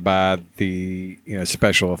driven by the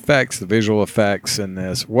special effects, the visual effects in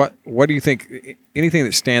this. What do you think? Anything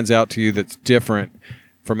that stands out to you that's different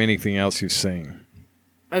from anything else you've seen?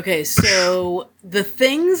 Okay, so the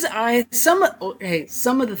things some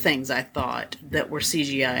of the things I thought that were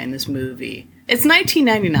CGI in this movie. It's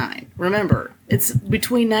 1999. Remember, it's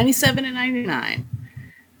between 97 and 99.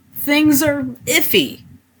 Things are iffy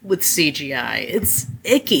with CGI. It's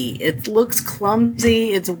icky. It looks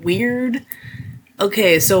clumsy. It's weird.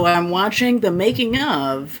 Okay, so I'm watching the making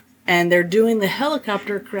of, and they're doing the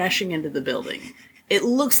helicopter crashing into the building. It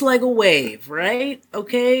looks like a wave, right?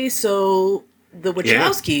 Okay, so the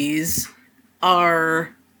Wachowskis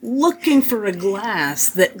are looking for a glass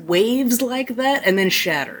that waves like that and then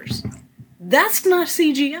shatters. That's not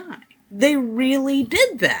CGI. They really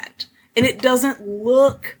did that. And it doesn't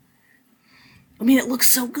look... I mean, it looks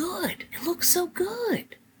so good. It looks so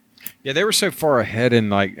good. Yeah, they were so far ahead in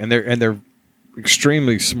they're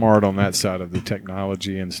extremely smart on that side of the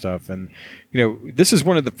technology and stuff. And this is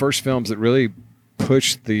one of the first films that really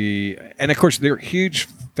pushed and of course they're huge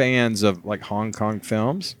fans of like Hong Kong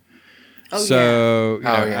films. Oh, so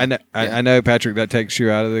yeah. I know, Patrick, that takes you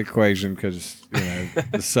out of the equation because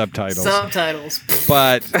the subtitles.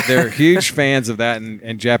 But they're huge fans of that,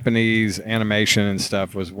 and Japanese animation and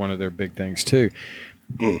stuff was one of their big things too.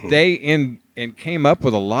 Mm-hmm. They came up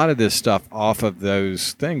with a lot of this stuff off of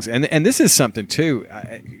those things, and this is something too.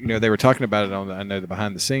 They were talking about it on the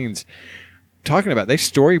behind the scenes, talking about they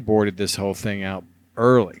storyboarded this whole thing out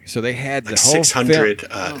early, so they had the whole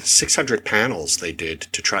 600 panels they did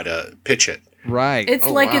to try to pitch it. Right, it's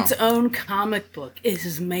its own comic book. It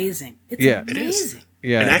is amazing. It's amazing. It is.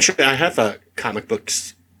 Yeah, and actually, I have comic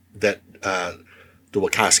books that the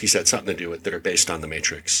Wachowskis had something to do with that are based on the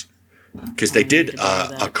Matrix, because they did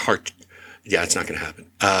a cart. Yeah, it's not going to happen.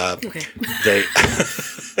 Okay.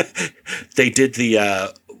 They did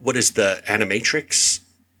the what is the Animatrix?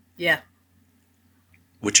 Yeah.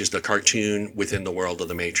 Which is the cartoon within the world of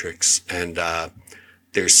the Matrix. And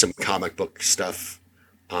there's some comic book stuff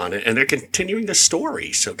on it. And they're continuing the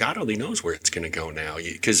story. So God only knows where it's going to go now.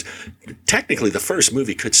 Because technically the first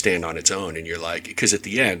movie could stand on its own. And you're like, because at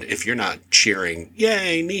the end, if you're not cheering,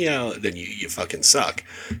 yay, Neo, then you fucking suck.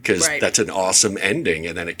 Because that's an awesome ending.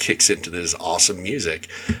 And then it kicks into this awesome music.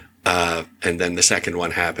 And then the second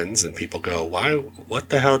one happens, and people go, "Why? What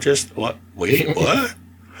the hell? Just what? Wait, what?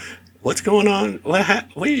 What's going on?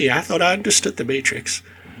 Wait, I thought I understood the Matrix.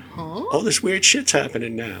 All this weird shit's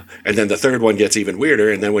happening now." And then the third one gets even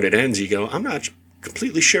weirder, and then when it ends, you go, "I'm not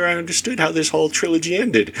completely sure I understood how this whole trilogy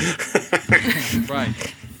ended."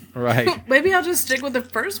 Right. Maybe I'll just stick with the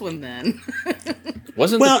first one then.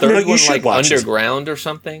 Wasn't Well, the no, third you one should like watch it. underground or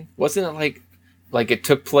something? Wasn't it like it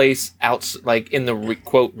took place out like in the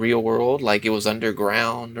quote real world, like it was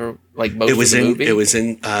underground or like most It was of the in. movie? It was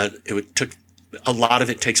in. Took a lot of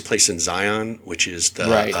it takes place in Zion, which is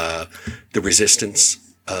the resistance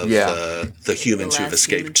of the humans The who've last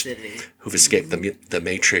human escaped city. the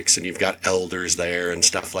Matrix, and you've got elders there and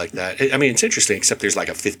stuff like that. I mean, it's interesting, except there's like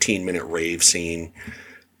a 15-minute rave scene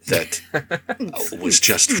that was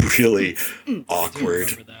just really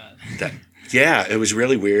awkward. Remember that. Yeah, it was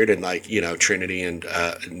really weird, and like, you know, Trinity and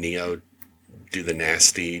Neo do the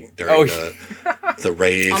nasty during the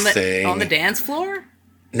rave thing on the dance floor.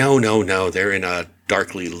 No, they're in a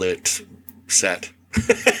darkly lit set.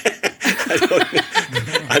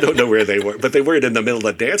 I don't know where they were, but they weren't in the middle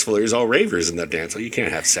of the dance floor. There's all ravers in the dance floor. You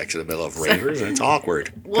can't have sex in the middle of ravers. It's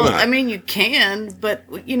awkward. Well, Come on. I mean, you can, but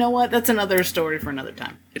you know what? That's another story for another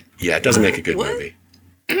time. Yeah, it doesn't make a good What? movie.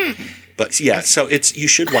 But yeah, so you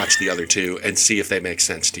should watch the other two and see if they make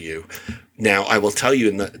sense to you. Now, I will tell you,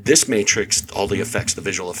 in this Matrix, all the effects, the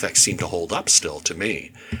visual effects, seem to hold up still to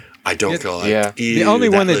me. I don't go like, the only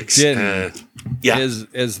one that looks, didn't yeah.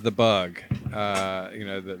 is the bug.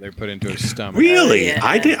 That they put into his stomach. Really? Yeah.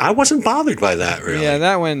 I wasn't bothered by that, really. Yeah,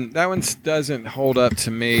 that one doesn't hold up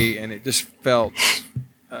to me, and it just felt.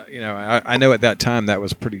 I know at that time that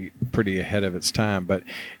was pretty ahead of its time, but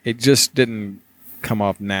it just didn't come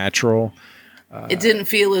off natural. It didn't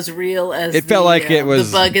feel as real as It felt like it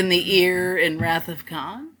was- the bug in the ear in Wrath of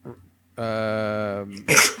Khan.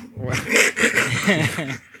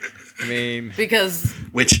 I mean, Because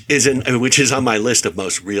which is on my list of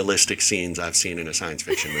most realistic scenes I've seen in a science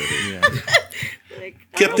fiction movie. yeah.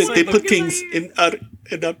 Captain, they put things in our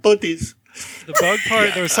bodies. The bug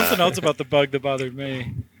part, there was something else about the bug that bothered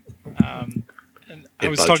me. And I It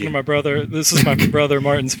was bugged talking you? to my brother. This is my brother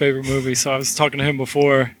Martin's favorite movie, so I was talking to him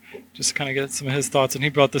before just to kind of get some of his thoughts, and he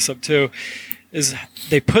brought this up too. Is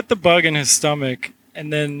they put the bug in his stomach,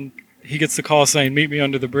 and then he gets the call saying, "Meet me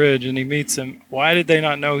under the bridge," and he meets him. Why did they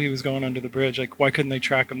not know he was going under the bridge? Like, why couldn't they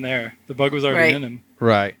track him there? The bug was already Right. in him.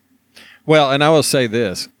 Right. Well, and I will say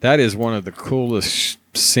this: that is one of the coolest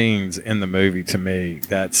scenes in the movie to me.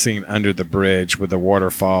 That scene under the bridge with the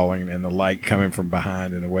water falling and the light coming from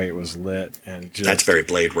behind and the way it was lit, and just, That's very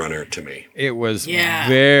Blade Runner to me. It was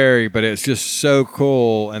Yeah. but it's just so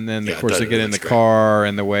cool. And then, Yeah, of course, they that- get in the that's great. car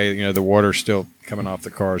and the way, the water's still coming off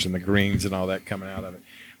the cars and the greens and all that coming out of it.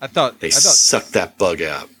 I thought, They suck that bug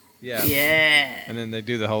out. yeah. yeah, And then they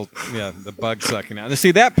do the whole, the bug sucking out. And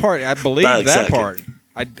see, that part, I believed Bug that sucking. part.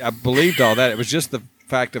 I believed all that. It was just the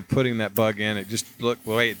fact of putting that bug in. It just looked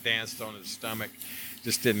the way it danced on his stomach.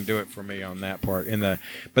 Just didn't do it for me on that part.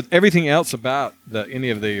 But everything else about any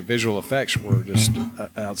of the visual effects were just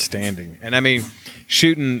outstanding. And I mean,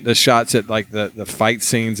 shooting the shots at like the fight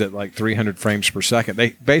scenes at like 300 frames per second. They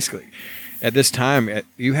basically, at this time,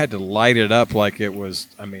 you had to light it up like it was.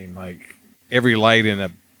 I mean, like every light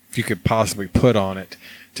you could possibly put on it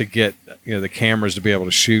to get the cameras to be able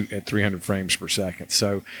to shoot at 300 frames per second.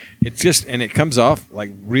 So it comes off like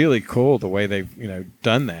really cool the way they've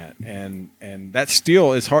done that, and that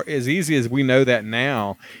still is hard, as easy as we know that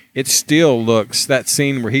now. It still looks, that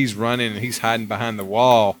scene where he's running and he's hiding behind the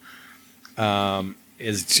wall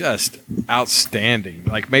is just outstanding.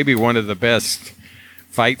 Like maybe one of the best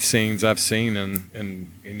fight scenes I've seen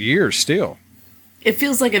in years. Still, it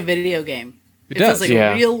feels like a video game. It Feels does, like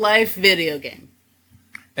yeah. a real life video game.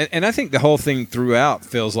 And I think the whole thing throughout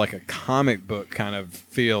feels like a comic book kind of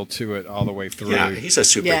feel to it all the way through. Yeah, he's a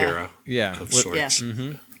superhero Yeah. of What- sorts.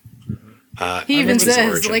 Mhm. He even It's his says,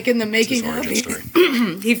 origin. like in the It's his making of, origin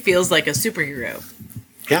story. he feels like a superhero.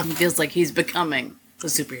 Yeah, He feels like he's becoming a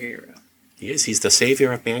superhero. he is. He's the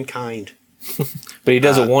savior of mankind. But he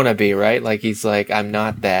doesn't want to be, right? Like he's like, I'm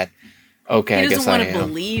not that. Okay, He I guess doesn't I want to am.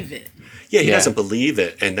 believe it. Yeah, he Yeah. doesn't believe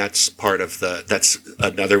it, and that's that's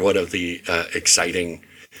another one of the exciting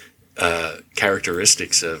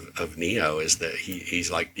characteristics of Neo is that he's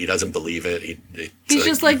like, he doesn't believe it. He's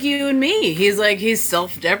just like you and me. He's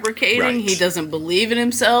self-deprecating. Right. He doesn't believe in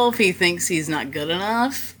himself. He thinks he's not good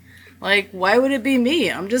enough. Like, why would it be me?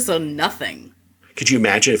 I'm just a nothing. Could you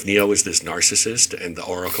imagine if Neo was this narcissist and the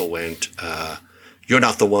Oracle went, "You're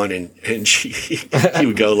not the one," and he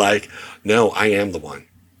would go like, "No, I am the one.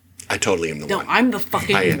 I totally am the No, one. I'm the I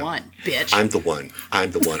fucking am. one, bitch. I'm the one.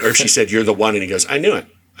 I'm the one. Or if she said, you're the one, and he goes, I knew it.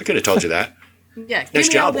 I could have told you that. Yeah, give Nice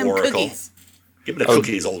me all job, them Oracle. cookies. Give me the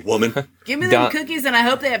cookies, old woman. Give me them Don- cookies, and I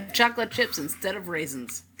hope they have chocolate chips instead of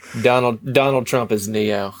raisins. Donald Trump is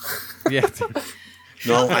Neo. Yeah.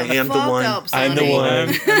 No, I am the Fuck one. up, I'm the Sonny. one.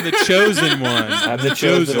 I'm the chosen one. I'm the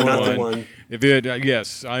chosen I'm not one. the one. If it,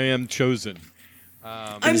 yes, I am chosen.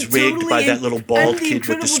 It was rigged by that little bald kid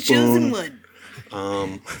with the spoon.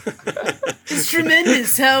 It's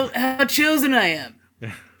tremendous how chosen I am.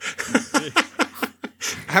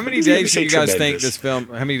 How many Did you ever days do say you guys think tremendous? this film?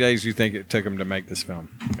 How many days do you think it took them to make this film?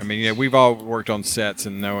 I mean, yeah, we've all worked on sets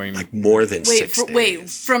and knowing, More than Wait, 6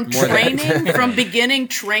 days. from training, from beginning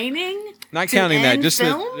training, not to counting that, end just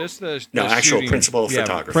film? the No, the actual shooting. principal Yeah,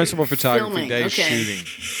 photography. principal photography, Filming, days okay. shooting.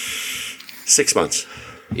 6 months.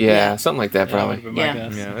 Yeah, something like that, That probably. would've been my Yeah.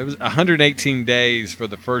 guess. Yeah, it was 118 days for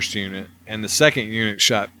the first unit, and the second unit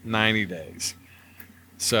shot 90 days.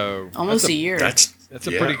 So Almost that's a year. That's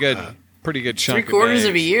a pretty good chunk. 3/4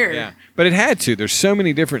 of a days. year. Yeah, but it had to. There's so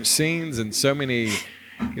many different scenes and so many,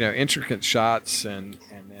 intricate shots and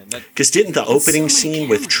that. Because didn't the opening many scene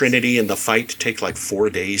with cameras. Trinity and the fight take like 4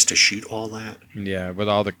 days to shoot all that? Yeah, with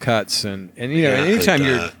all the cuts and Yeah, anytime and,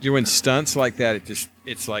 you're doing stunts like that,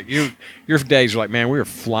 it's like your days are like, man, we were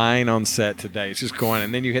flying on set today. It's just going,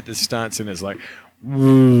 and then you hit the stunts and it's like,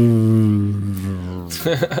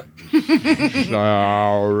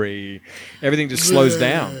 sorry, everything just slows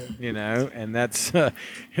down, and that's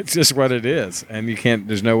it's just what it is, and you can't.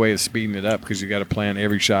 There's no way of speeding it up because you got to plan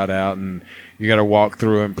every shot out and you got to walk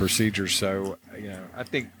through and procedures. So I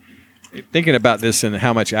think. Thinking about this and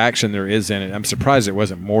how much action there is in it, I'm surprised it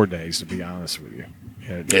wasn't more days, to be honest with you,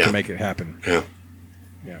 to make it happen. Yeah.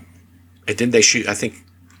 Yeah. And didn't they shoot? I think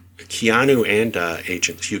Keanu and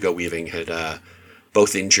Agent Hugo Weaving had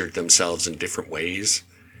both injured themselves in different ways.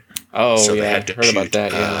 Oh, So yeah. they had to Heard shoot. about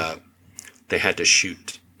that, yeah. They had to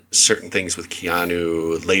shoot certain things with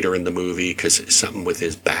Keanu later in the movie because something with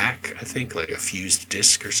his back, I think, like a fused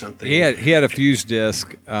disc or something. He had a fused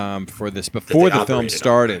disc for this before they the film operated on.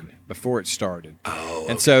 started. Before it started, Oh,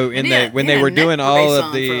 and so when they were doing all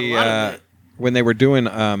of the when they were doing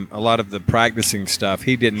a lot of the practicing stuff,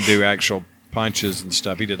 he didn't do actual punches and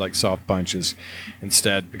stuff. He did like soft punches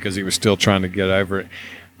instead because he was still trying to get over it.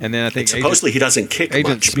 And then I think and supposedly he doesn't kick Agent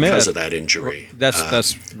much Smith, because of that injury.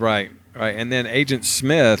 That's right. And then Agent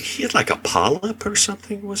Smith He had like a polyp or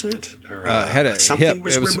something, was it? Or had a something hip.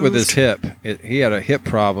 was It was removed? with his hip. He had a hip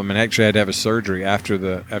problem and actually had to have a surgery after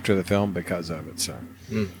the film because of it. So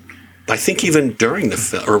I think even during the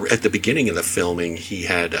film, or at the beginning of the filming, he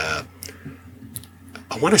had, I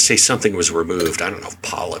want to say something was removed. I don't know if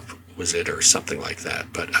polyp was it or something like that.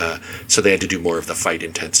 But so they had to do more of the fight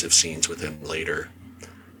intensive scenes with him later.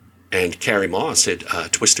 And Carrie Moss had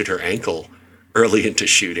twisted her ankle early into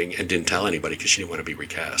shooting and didn't tell anybody because she didn't want to be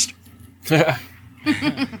recast.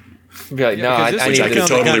 Be like, no, I, because this I is need Which I the can film this. that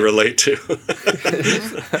totally kinda- relate to.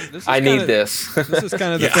 this is I need kinda- this. This is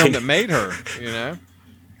kind of the Yeah, I film know. that made her,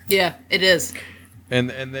 Yeah, it is. And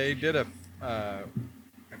they did if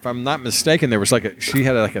I'm not mistaken, there was she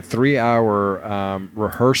had like a 3-hour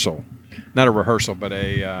rehearsal, not a rehearsal, but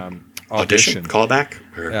a audition. Callback?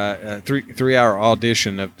 Or- A 3-hour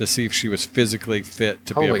audition to see if she was physically fit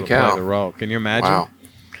to be Holy able to cow. play the role. Can you imagine? Wow.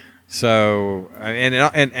 So, and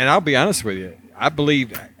I'll be honest with you, I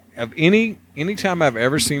believe of any time I've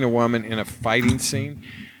ever seen a woman in a fighting scene,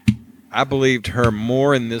 I believed her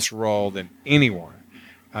more in this role than anyone.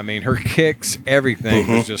 I mean, her kicks, everything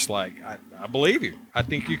was just like, I believe you. I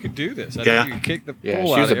think you could do this. I Yeah. think you could kick the Yeah,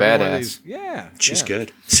 bull she was out a of every one of badass. these. Yeah, She's yeah.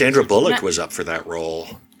 good. Sandra Bullock was up for that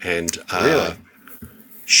role, and Really?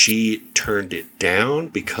 she turned it down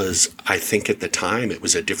because I think at the time it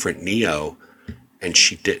was a different Neo, and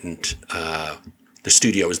she didn't. The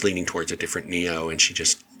studio was leaning towards a different Neo, and she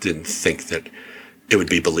just didn't think that it would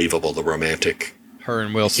be believable. The romantic, Her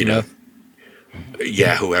and Will you know, Smith.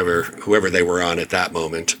 yeah, whoever they were on at that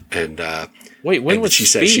moment, and Wait, when and was she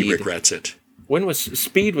Speed? said she regrets it. When was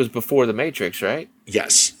Speed? Was before The Matrix, right?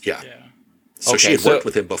 Yes, yeah. Yeah. So she Okay, had so- worked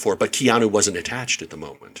with him before, but Keanu wasn't attached at the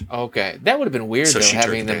moment. Okay, that would have been weird So though, she turned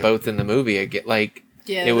having it them down. both in the movie again. Like,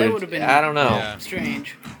 Yeah, it that would would have been. I don't know. Yeah.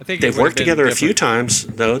 Strange. I think it They've would have worked been together a few different. times,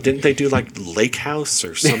 though. Didn't they do like Lake House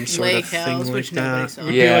or some sort Lake of House, thing like which nobody that? saw. It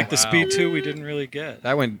would Yeah. be like the Wow. Speed 2 we didn't really get.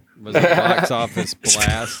 That one was a box office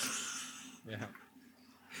blast. Yeah.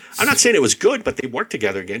 I'm not saying it was good, but they worked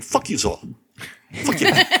together again. Fuck you, all. Fuck you.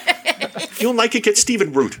 You don't like it? Get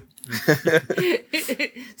Stephen Root.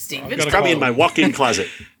 Steven. gotta Probably call in my him. walk-in closet.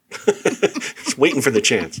 Just waiting for the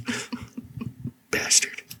chance.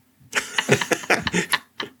 Bastard.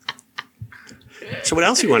 So what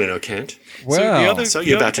else you want to know, Kent? Well, So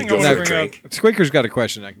you're about to go for a drink. Squeaker's got a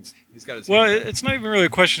question. He's got his Well, hand up. it's not even really a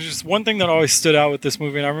question. Just one thing that always stood out with this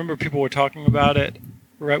movie, and I remember people were talking about it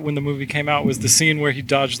right when the movie came out, was the scene where he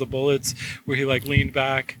dodged the bullets, where he like leaned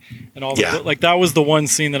back and all. Like that was the one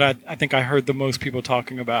scene that I think I heard the most people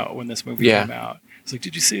talking about when this movie came out. It's like,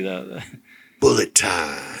 did you see that? Bullet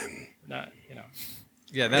time.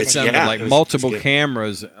 Yeah, that sounded like multiple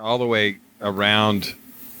cameras all the way around.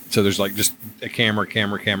 So there's like just a camera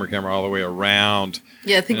all the way around.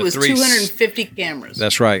 Yeah, I think it was 250 cameras.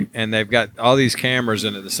 That's right. And they've got all these cameras,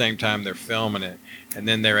 and at the same time they're filming it. And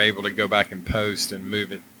then they're able to go back and post and move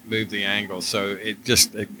the angle. So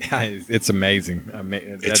it's amazing.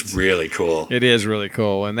 It's really cool. It is really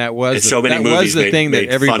cool. And that was the thing that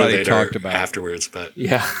everybody talked about afterwards. But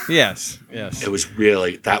yes. It was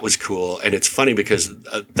that was cool. And it's funny because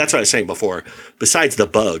that's what I was saying before. Besides the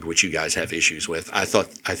bug, which you guys have issues with, I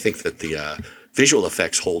think that the visual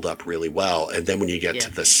effects hold up really well. And then when you get to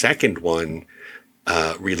the second one,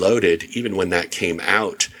 Reloaded, even when that came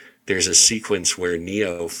out, there's a sequence where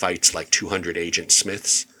Neo fights like 200 Agent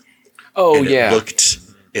Smiths. Oh, and yeah.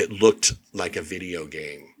 It looked like a video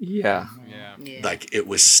game. Yeah. Like it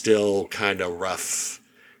was still kind of rough.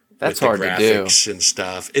 That's with the hard to do. graphics and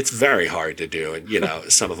stuff. It's very hard to do. And,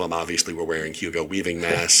 some of them obviously were wearing Hugo Weaving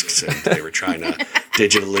masks and they were trying to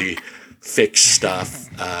digitally fix stuff.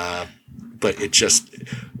 But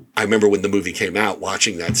I remember when the movie came out,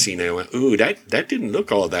 watching that scene, I went, ooh, that didn't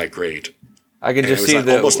look all that great. I could just see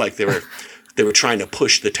almost like they were trying to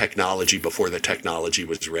push the technology before the technology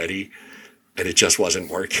was ready, and it just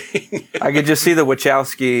wasn't working. I could just see the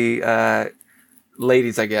Wachowski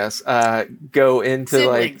ladies, I guess, go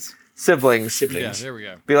into siblings. Yeah, there we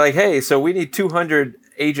go. Be like, hey, so we need 200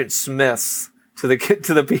 Agent Smiths to the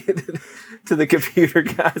computer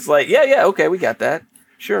guys. Like, yeah, okay, we got that.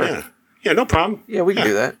 Sure. Yeah, no problem. Yeah, we can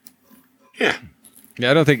do that. Yeah.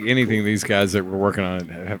 Yeah, I don't think anything these guys that were working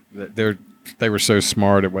on it they were so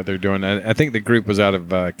smart at what they're doing. I think the group was out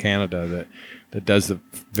of Canada that does the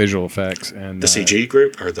visual effects and the CG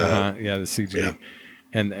group or the the CG,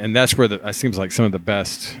 and that's where it seems like some of the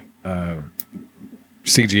best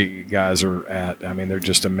CG guys are at. I mean, they're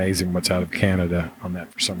just amazing. What's out of Canada on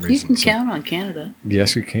that for some reason. You can count on Canada.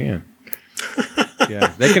 Yes, you can.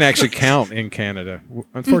 Yeah, they can actually count in Canada.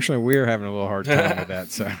 Unfortunately, we're having a little hard time with that.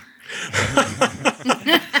 So.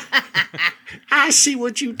 I see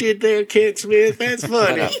what you did there, Kent Smith. That's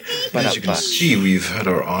funny. As you can see, we've had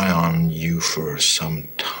our eye on you for some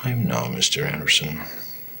time now, Mr. Anderson.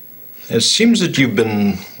 It seems that you've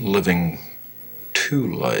been living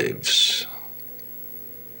two lives.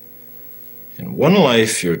 In one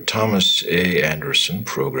life, you're Thomas A. Anderson,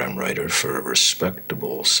 program writer for a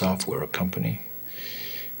respectable software company.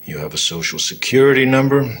 You have a social security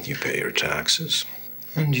number, you pay your taxes,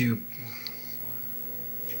 and you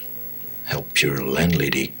help your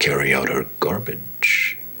landlady carry out her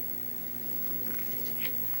garbage.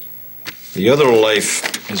 The other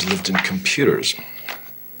life is lived in computers,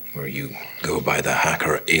 where you go by the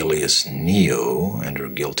hacker alias Neo and are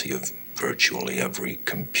guilty of virtually every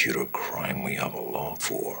computer crime we have a law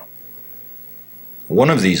for. One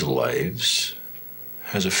of these lives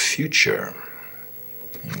has a future,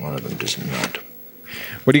 and one of them does not.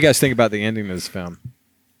 What do you guys think about the ending of this film?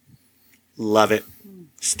 Love it.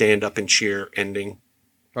 Stand up and cheer ending.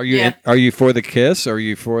 Are you for the kiss? Or are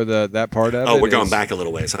you for that part of it? Oh, we're going back a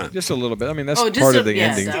little ways, huh? Just a little bit. I mean, that's part of the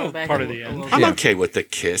ending. Part of the end. I'm okay with the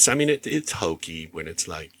kiss. I mean, it's hokey when it's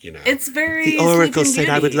like, It's very. The Oracle said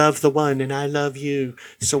I would love the one, and I love you.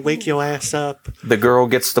 So wake your ass up. The girl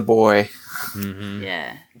gets the boy. Mm-hmm.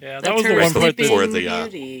 Yeah. Yeah, that was the one part before it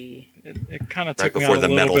kind of right took me before out the a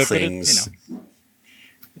little metal bit, things. But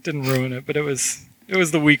it didn't ruin it. But it was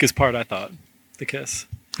the weakest part, I thought. The kiss.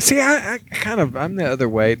 See, I'm the other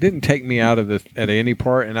way. It didn't take me out of at any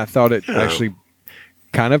part, and I thought it actually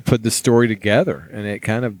kind of put the story together, and it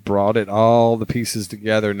kind of brought all the pieces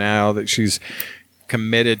together. Now that she's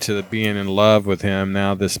committed to being in love with him,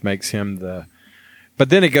 now this makes him but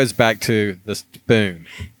then it goes back to the spoon.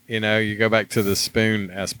 You go back to the spoon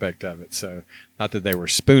aspect of it. So, not that they were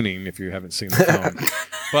spooning, if you haven't seen the film,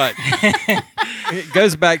 but it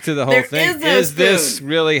goes back to the whole thing. Is this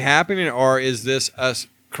really happening, or is this us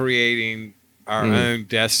creating our own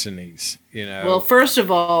destinies? Well, first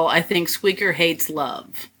of all, I think Squeaker hates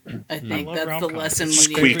love. I think that's the lesson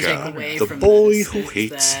we need to take away the from boy this, who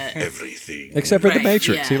hates everything. Except for the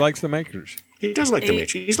Matrix. He likes the Matrix. He does like the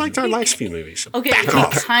Matrix. He's liked our last few movies. So okay, back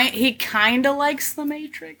off. He kind of likes the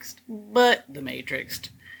Matrix, but the Matrix.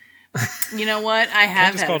 You know what?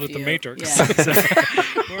 I just called it the Matrix. Yeah.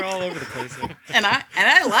 We're all over the place there. and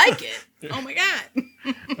I like it. Oh my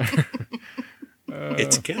god.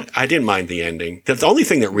 It's good. I didn't mind the ending. The only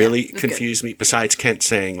thing that really it's confused me, besides Kent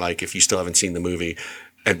saying, like, if you still haven't seen the movie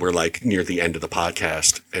and we're like near the end of the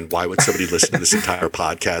podcast, and why would somebody listen to this entire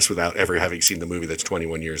podcast without ever having seen the movie that's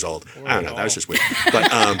 21 years old? I don't know. That was just weird.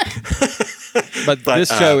 But this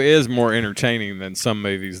show is more entertaining than some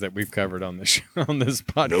movies that we've covered on this on this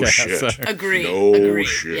podcast. No shit. So. Agree. No Agree.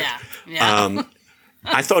 shit. Yeah.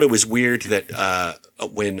 I thought it was weird that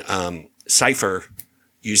when Cypher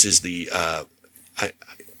uses the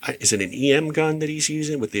is it an EM gun that he's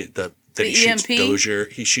using with that he shoots EMP? Dozier?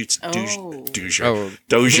 He shoots Oh.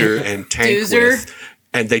 Dozier and Tank Dozier? with,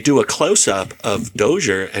 and they do a close up of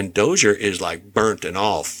Dozier, and Dozier is like burnt and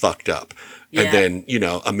all fucked up. Yeah. And then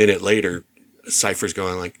a minute later, Cypher's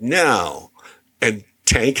going like, "No," and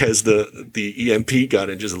Tank has the EMP gun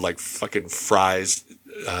and just like fucking fries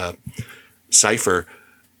Cypher.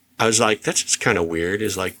 I was like, that's just kind of weird.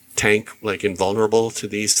 Is like Tank like invulnerable to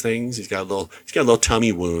these things? He's got a little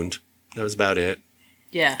tummy wound. That was about it.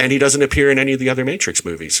 Yeah. And he doesn't appear in any of the other Matrix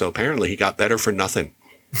movies, so apparently he got better for nothing.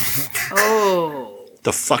 Oh.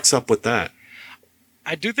 The fuck's up with that?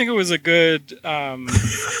 I do think it was a good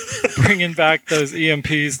bringing back those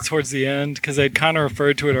EMPs towards the end, because they'd kind of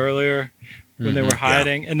referred to it earlier when they were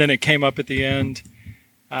hiding, and then it came up at the end.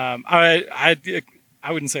 I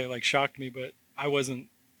wouldn't say it like shocked me, but I wasn't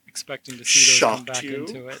expecting to see those come back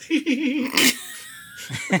into it.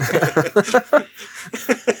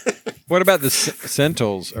 What about the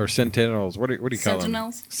Sentinels or Sentinels? What do you call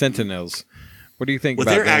Sentinels? them? Sentinels. What do you think Well,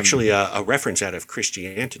 about they're them? actually a reference out of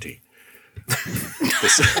Christianity.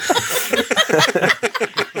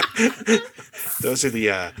 Those are the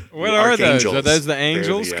What the are those? archangels. Are those the They're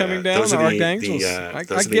angels coming down? those The are archangels? I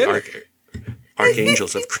those are get the it.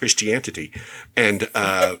 archangels of Christianity. And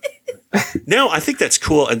no, I think that's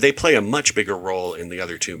cool. And they play a much bigger role in the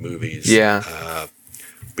other two movies. Yeah.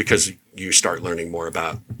 Because you start learning more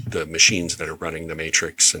about the machines that are running the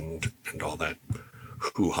Matrix and all that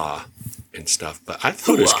hoo-ha and stuff. But I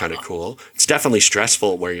thought it was kind of cool. It's definitely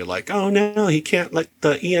stressful where you're like, oh no, he can't let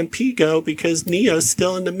the EMP go because Neo's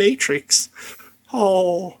still in the Matrix.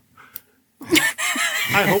 Oh.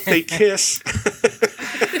 I hope they kiss.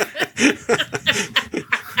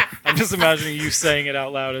 I'm just imagining you saying it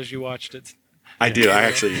out loud as you watched it. I do.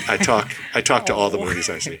 I talk to all the movies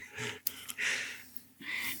I see.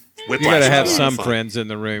 You got to have some friends in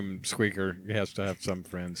the room, Squeaker. He has to have some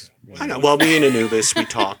friends. I know. Well, me and Anubis, we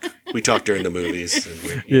talk. We talk during the movies.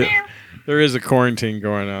 And yeah. There is a quarantine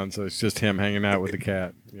going on, so it's just him hanging out with the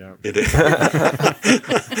cat. Yeah. It is.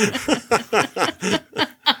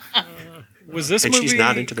 Was this and movie she's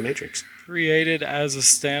not into the Matrix. created as a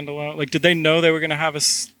standalone? Like, did they know they were going to have a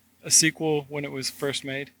sequel when it was first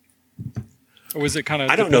made? Or was it kind of...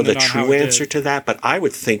 I don't know the true answer to that, but I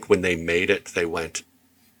would think when they made it, they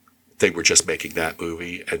were just making that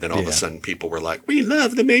movie, and then all of a sudden people were like, we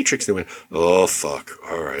love the Matrix. They went, oh, fuck.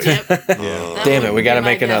 All right. Yep. Damn it, we got to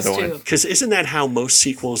make another one. Because isn't that how most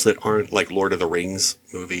sequels that aren't like Lord of the Rings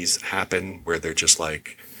movies happen, where they're just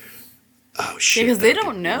like, oh, shit. Because they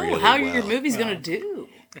don't know really how well. your movie's going to do.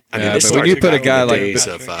 I mean, Yeah, this but when you started put a back guy in the like days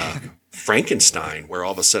of Frankenstein, where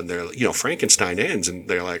all of a sudden Frankenstein ends and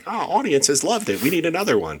they're like, oh, audiences loved it. We need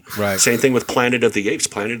another one. Right. Same thing with Planet of the Apes.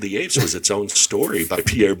 Planet of the Apes was its own story by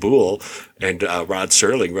Pierre Boulle, and Rod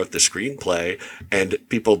Serling wrote the screenplay, and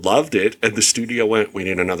people loved it. And the studio went, we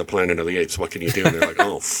need another Planet of the Apes. What can you do? And they're like,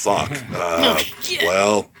 oh, fuck.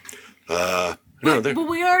 No, but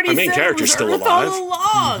we already our main said character's it was still Earth alive. all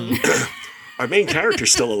along. Our main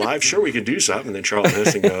character's still alive. Sure, we can do something. And then Charlton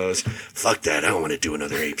Heston goes, fuck that. I don't want to do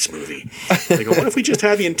another Apes movie. They go, what if we just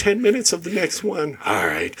have you in 10 minutes of the next one? All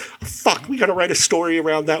right. Fuck, we got to write a story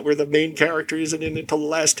around that where the main character isn't in it until the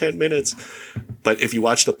last 10 minutes. But if you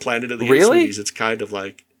watch the Planet of the Apes movies, it's kind of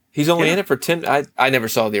like... He's only in it for 10... I never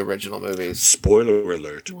saw the original movies. Spoiler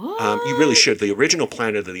alert. You really should. The original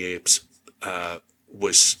Planet of the Apes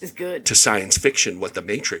was good. To science fiction what The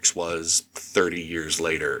Matrix was 30 years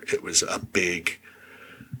later. It was a big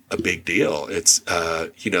deal. It's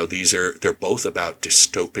they're both about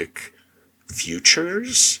dystopic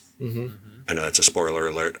futures. Mm-hmm. I know that's a spoiler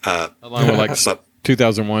alert. Along with like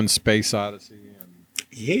 2001 Space Odyssey.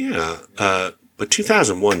 But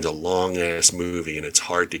 2001's a long ass movie, and it's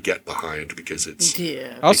hard to get behind because it's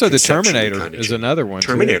also the Terminator is another one.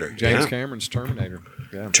 Terminator, too. James Cameron's Terminator.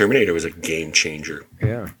 Yeah. Terminator was a game changer.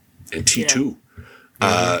 Yeah, and T2,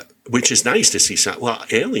 which is nice to see. Well,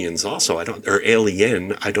 Aliens also.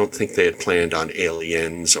 Alien. I don't think they had planned on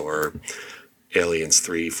Aliens or Aliens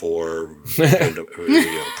 3, 4, and,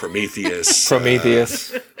 Prometheus.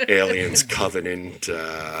 Aliens, Covenant.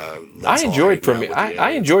 I enjoyed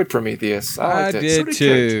Prometheus. I liked it. did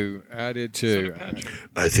too. I did too.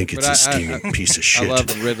 I think it's a steaming piece of shit. I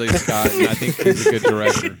love Ridley Scott, and I think he's a good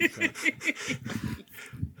director.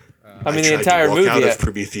 I mean, the entire movie. Out of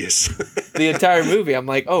Prometheus. The entire movie, I'm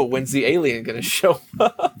like, oh, when's the alien going to show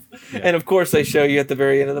up? Yeah. And of course, they show you at the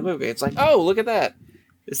very end of the movie. It's like, oh, look at that.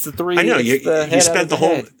 It's the three. I know you spent the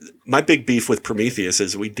whole. Head. My big beef with Prometheus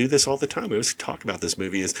is we do this all the time. We always talk about this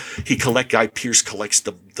movie. Is Guy Pearce collects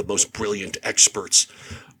the most brilliant experts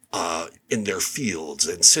in their fields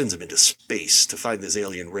and sends them into space to find this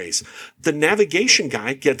alien race. The navigation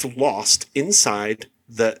guy gets lost inside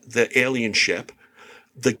the alien ship.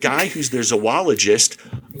 The guy who's their zoologist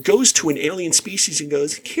goes to an alien species and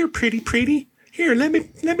goes, "Here, pretty. Here, let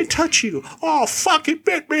me touch you. Oh, fuck, it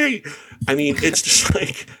bit me." I mean, it's just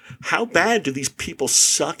like, how bad do these people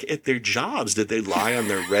suck at their jobs? Did they lie on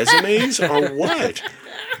their resumes or what?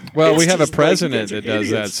 Well, we have a president that does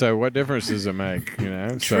that, so what difference does it make? You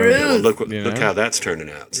know, True. Yeah, well, look how that's turning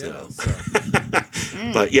out. So.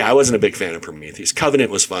 But yeah, I wasn't a big fan of Prometheus.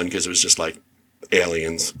 Covenant was fun because it was just like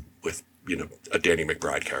aliens with a Danny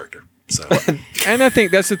McBride character. So, and I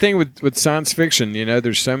think that's the thing with science fiction.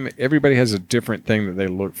 There's everybody has a different thing that they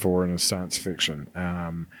look for in a science fiction.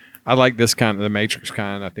 I like this kind of the Matrix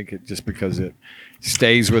kind. I think it just because it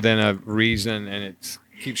stays within a reason and it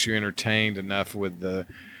keeps you entertained enough with the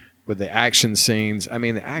action scenes. I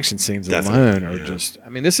mean, the action scenes alone are just. I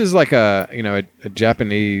mean, this is like a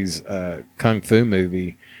Japanese kung fu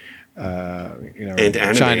movie. And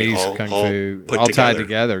anime, Chinese kung fu all tied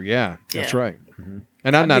together. Yeah, that's right. Mm-hmm.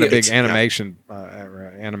 And I'm not a big anime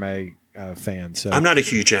fan. So I'm not a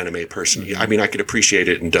huge anime person. I mean, I could appreciate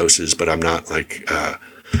it in doses, but I'm not like I'm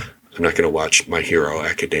not going to watch My Hero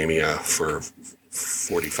Academia for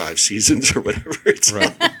 45 seasons or whatever it's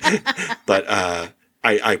right. But I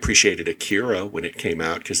appreciated Akira when it came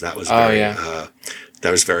out because that was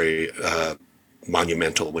very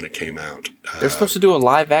monumental when it came out. They're supposed to do a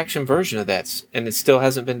live action version of that, and it still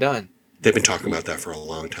hasn't been done. They've been talking about that for a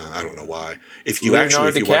long time. I don't know why. If you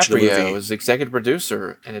Leonardo watch the movie, DiCaprio was executive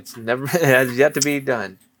producer, and it has yet to be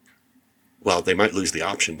done. Well, they might lose the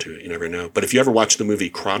option to it. You never know. But if you ever watch the movie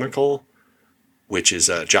Chronicle, which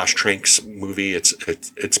is Josh Trank's movie, it's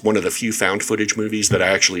one of the few found footage movies that I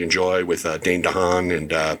actually enjoy with Dane DeHaan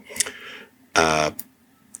and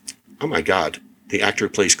oh my God, the actor who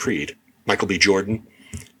plays Creed, Michael B. Jordan,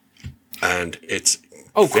 and it's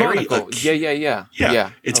Chronicle. Yeah.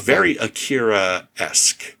 It's very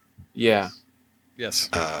Akira-esque. Yeah. Yes.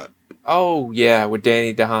 With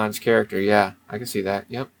Danny DeHaan's character. Yeah, I can see that.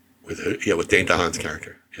 Yep. With Dane DeHaan's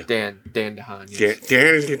character. Yeah. Dan DeHaan. Yes.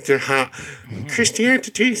 Dan DeHaan.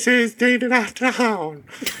 Christianity says Dane DeHaan.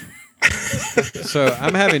 So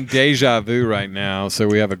I'm having deja vu right now. So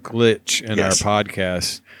we have a glitch in our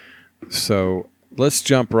podcast. So let's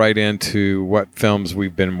jump right into what films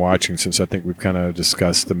we've been watching since I think we've kind of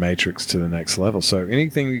discussed The Matrix to the next level. So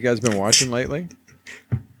anything you guys been watching lately?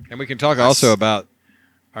 And we can talk also about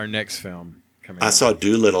our next film coming out. I saw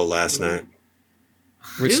Doolittle last night.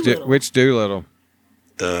 Which Doolittle?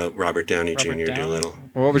 The Robert Downey Jr. Doolittle.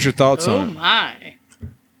 Well, what was your thoughts on it?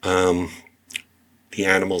 Oh my! The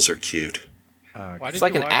animals are cute. It's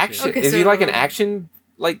like an action. Okay, is he like an action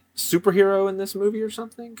like superhero in this movie or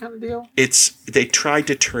something kind of deal? They tried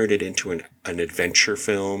to turn it into an adventure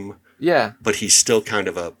film. Yeah, but he's still kind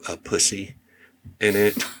of a pussy in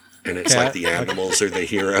it. And it's like the animals are the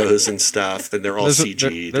heroes and stuff, and they're all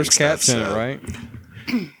CG'd. There's cats in it, right?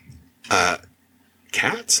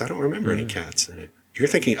 Cats? I don't remember any cats in it. You're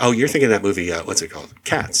thinking of that movie, what's it called?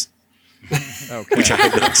 Cats. Okay. Which I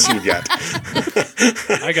have not seen yet.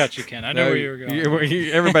 I got you, Ken. I know where you were going.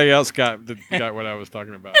 Everybody else got what I was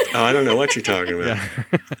talking about. Oh, I don't know what you're talking about. Yeah.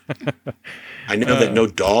 I know that no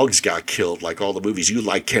dogs got killed like all the movies you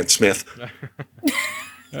like, Kent Smith.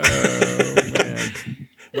 Oh, man.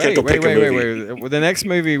 Wait. The next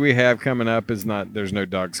movie we have coming up is not. There's no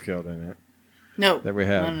dogs killed in it. No. That we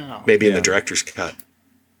have. No. Maybe in the director's cut.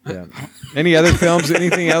 Yeah. Any other films?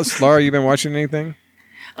 Anything else? Laura, you been watching anything?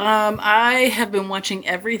 I have been watching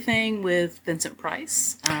everything with Vincent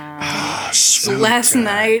Price. Last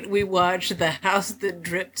night we watched The House That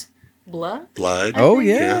Dripped Blood. Oh,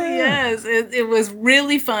 yeah. Yes. It was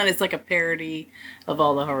really fun. It's like a parody of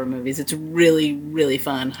all the horror movies. It's really, really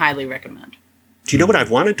fun. Highly recommend. Do you know what I've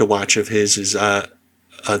wanted to watch of his is The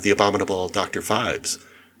Abominable Dr. Phibes,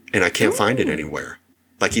 and I can't find it anywhere.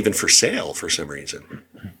 Like even for sale for some reason.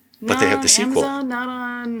 But they have the sequel. Amazon, not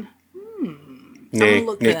on.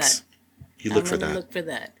 Look for that. You look for that. Look for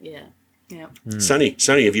that. Yeah. Sonny,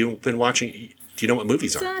 have you been watching? Do you know what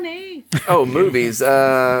movies are? Sunny. Oh, movies.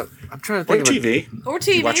 I'm trying to Or think of TV. Or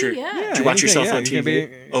Do you TV, watch yeah. Did you watch yourself on you can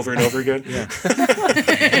TV over and over again?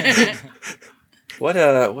 What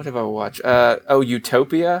have I watched?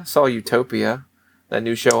 Utopia. Saw Utopia, that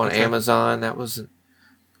new show on Amazon. That was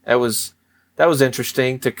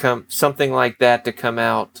interesting to come something like that to come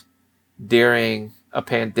out during a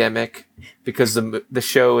pandemic, because the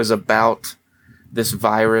show is about this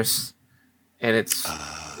virus, and it's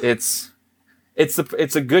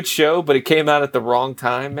a good show, but it came out at the wrong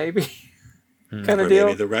time, maybe. Kind of Or deal.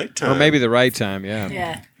 maybe the right time. Or maybe the right time, yeah.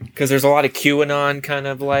 Yeah. Because there's a lot of QAnon kind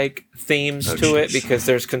of like themes to it, because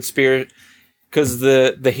there's because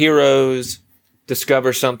the heroes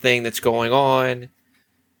discover something that's going on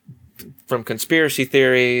from conspiracy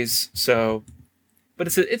theories. So, but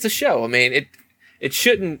it's a show. I mean, it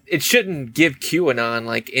shouldn't give QAnon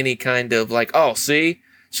like any kind of like, oh, see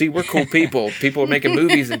we're cool people. People are making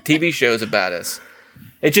movies and TV shows about us.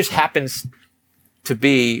 It just happens to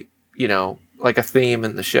be, like a theme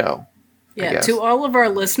in the show. Yeah, to all of our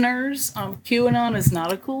listeners, QAnon is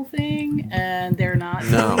not a cool thing, and they're not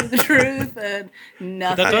telling you the truth, and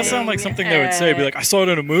nothing. That does sound like something they would say. Be like, I saw it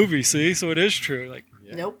in a movie, see? So it is true. Like,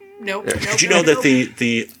 Nope. Did you know that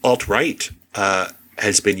the alt-right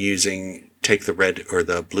has been using take the red or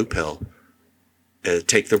the blue pill?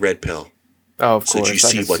 Take the red pill. Oh, of so course. that you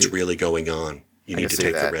see what's really going on. You need to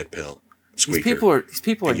take the red pill. These people are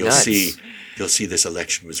and nuts. You'll see this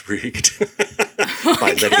election was rigged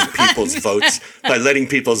by letting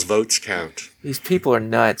people's votes count. These people are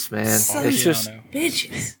nuts, man. It's just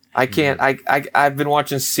bitches. I can't. I've been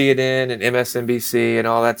watching CNN and MSNBC and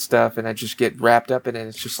all that stuff, and I just get wrapped up in it.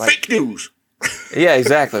 It's just like fake news. Yeah,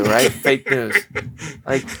 exactly, right? Fake news.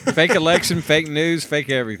 Like fake election, fake news,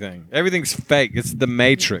 fake everything. Everything's fake. It's the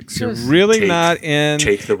Matrix. You're Just really not in.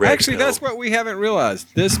 take the red Actually, pill. that's what we haven't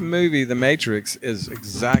realized. This movie, The Matrix, is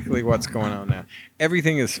exactly what's going on now.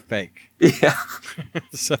 Everything is fake. Yeah.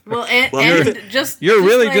 So, Well, you're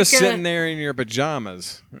really like, just sitting there in your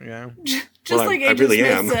pajamas. Just like I really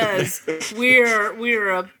am. says,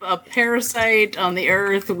 we're a parasite on the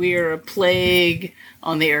earth. We are a plague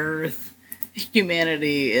on the earth.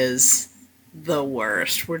 Humanity is the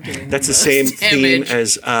worst. We're doing That's the same theme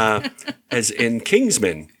damage. as in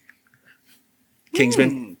Kingsman.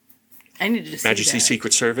 Kingsman, I need to see Majesty's that.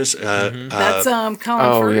 Secret Service. That's Colin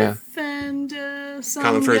Firth and some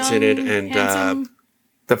Colin Firth's in it, young, and handsome-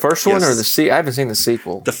 the first one or I haven't seen the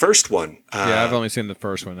sequel. The first one. Yeah, I've only seen the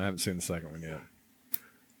first one. I haven't seen the second one yet.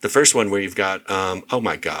 The first one where you've got, oh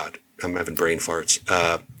my God, I'm having brain farts.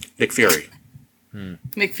 Nick Fury.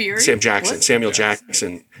 McFury. Sam Jackson. What? Samuel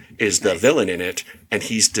Jackson is the villain in it, and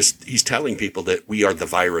he's telling people that we are the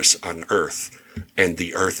virus on Earth, and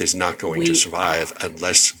the Earth is not going to survive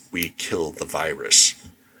unless we kill the virus.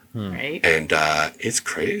 Right. And it's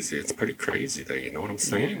crazy. It's pretty crazy there. You know what I'm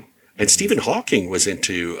saying? And Stephen Hawking was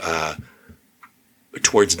into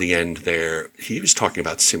towards the end there. He was talking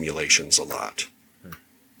about simulations a lot.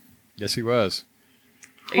 Yes, he was.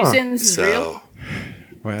 Are you saying this is real?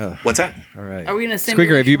 Well, what's that? All right. Are we gonna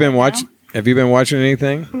Squeaker, have you been watching? Have you been watching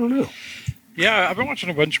anything? I don't know. Yeah, I've been watching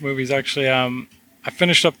a bunch of movies actually. I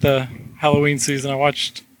finished up the Halloween season. I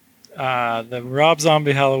watched the Rob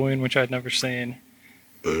Zombie Halloween, which I'd never seen.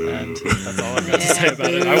 And that's all I've got to say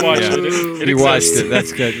about it. I watched it. You watched it.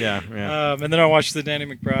 That's good. Yeah. And then I watched the Danny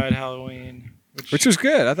McBride Halloween, which was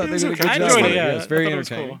good. I thought they did a good I job. enjoyed with it. Yeah, It's very I thought it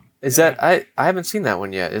was entertaining. cool. Is that I haven't seen that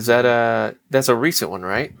one yet. Is that that's a recent one,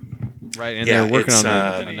 right? Right, and Yeah, they're working it's,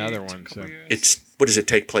 on another one. So It's what does it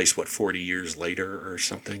take place? 40 years later or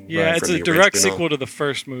something? Yeah, it's from a the direct original? sequel to the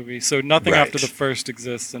first movie, so nothing Right. after the first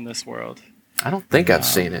exists in this world. I don't think I've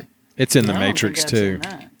seen it. it's in the I don't Matrix think I've too.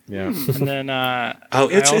 seen that. Yeah. And then Oh,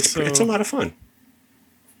 it's a lot of fun.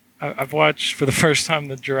 I've watched for the first time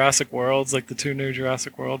the Jurassic Worlds, like the two new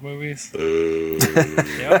Jurassic World movies.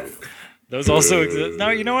 Yep. Those also exist. No,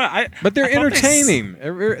 you know what? But they're I thought entertaining.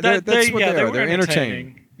 That's what they are. were They're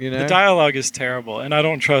entertaining. You know. The dialogue is terrible, and I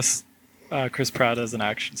don't trust Chris Pratt as an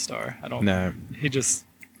action star. I don't. No.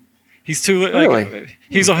 He's too Really?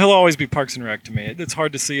 he'll always be Parks and Rec to me. It's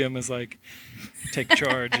hard to see him as like take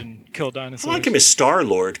charge and kill I dinosaurs. like him as Star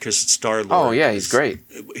Lord because Star Lord. Oh yeah, he's great.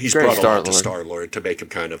 He's Great brought a lot to Star-Lord. Star Lord to make him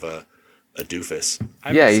kind of a doofus. I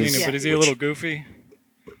haven't Yeah, seen he's- it, but is he a little goofy?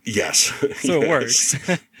 Yes. So it Yes. works.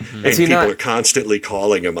 And Is he people not- are constantly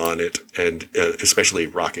calling him on it, and especially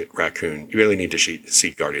Rocket Raccoon. You really need to see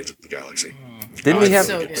Guardians of the Galaxy. Didn't we have?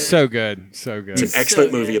 So good. So good. So good. It's an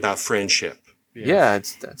excellent so movie good. about friendship. Yeah,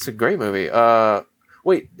 that's a great movie.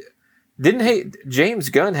 Wait, James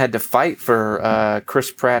Gunn had to fight for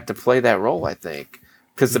Chris Pratt to play that role? I think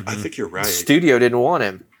because I think you're right. studio didn't want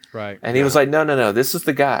him. Right. And he was like, no, this is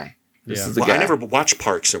the guy. This Yeah. is the Well, guy. I never watched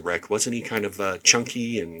Parks and Rec. Wasn't he kind of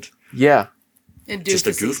chunky and Yeah. And just a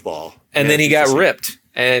doofusy. goofball? And Yeah, then he got doofusy. ripped.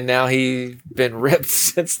 And now he's been ripped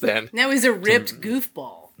since then. Now he's a ripped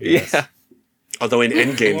goofball. Yeah. Although in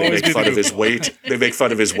Endgame they Always make fun good of his weight. They make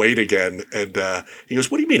fun of his weight again. And he goes,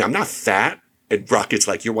 "What do you mean? I'm not fat." And Rocket's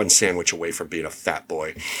like, "You're one sandwich away from being a fat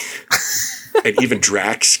boy." And even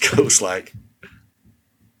Drax goes like,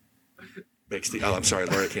 oh, I'm sorry,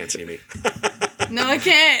 Laura can't see me. No, I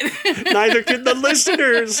can't. Neither can the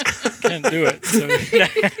listeners. Can't do it.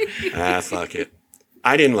 So, Fuck it.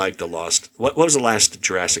 I didn't like the Lost. What was the last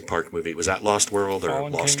Jurassic Park movie? Was that Lost World or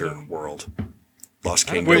Fallen Loster Kingdom? World? Lost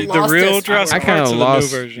Kingdom. wait, the Lost real us. Jurassic I kind Park's of are the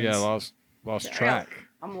lost. new versions. Yeah, lost track.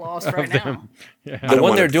 I'm lost right now. Yeah. The don't one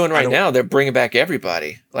wanna- they're doing I right don't- now, they're bringing back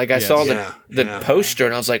everybody. Like I Yes. saw Yeah, the yeah. poster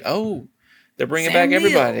and I was like, oh, they're bringing Sam back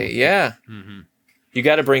everybody. Neill. Yeah. Mm-hmm. You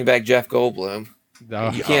got to bring back Jeff Goldblum.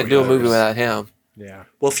 Oh, You can't do a movie without him. yeah.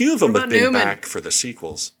 Well, a few of them What have about been Newman? back for the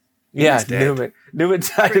sequels. Yeah, Newman's dead. Newman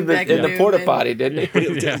died Bring in back the Newman. porta potty, didn't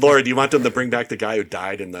he? Laura, do you want them to bring back the guy who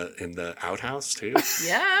died in the outhouse too?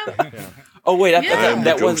 Yeah. Oh wait, I Yeah. thought I'm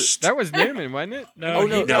that the was ghost. That was Newman, wasn't it? no, Oh,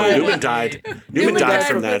 no, he No, No, Newman what? died. Newman Newman died died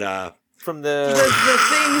from from that. from The the.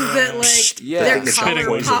 things that like Yeah. their I think they shot collar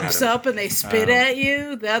poison at pops him. up and they spit at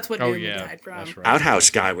you. That's what Oh Newman yeah, died from. that's right. Outhouse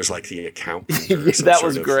guy was like the accountant. or Yeah, some that sort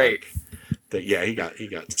was of, great. Yeah, he got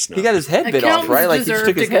snubbed. He got his head bit off, Accountants right? Like he just deserve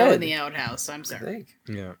took to his go head. in the outhouse. I'm I sorry. think.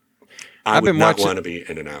 Yeah. I I've would been not watching- want to be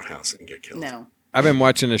in an outhouse and get killed. No. I've been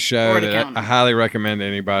watching a show Or an that accountant. I highly recommend to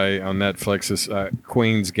anybody on Netflix. Is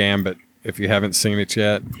Queen's Gambit. If you haven't seen it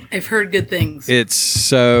yet, I've heard good things. it's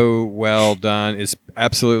so well done. It's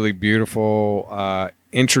absolutely beautiful.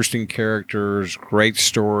 Interesting characters, great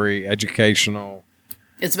story, educational.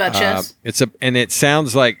 It's about chess. And it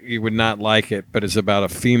sounds like you would not like it, but it's about a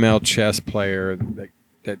female chess player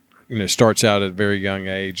that starts out at a very young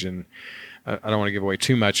age, and I don't want to give away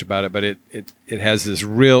too much about it, but it has this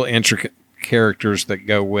real intricate characters that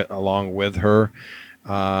go along with her,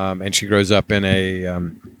 and she grows up in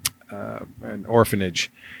an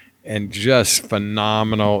orphanage, and just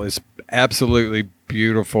phenomenal. It's absolutely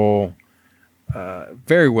beautiful.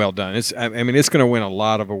 Very well done. It's going to win a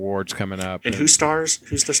lot of awards coming up. And who stars?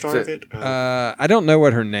 Who's the star of it? I don't know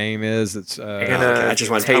what her name is. It's Anna I just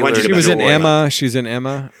want Taylor. you to she was in mention Laura. Emma. She's in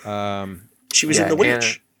Emma. She was in The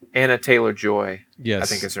Witch. Anna Taylor Joy. Yes, I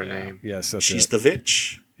think is her name. Yes, that's She's it. the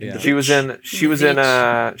Witch. Yeah. She was in. She was in.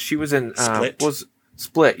 Split. Was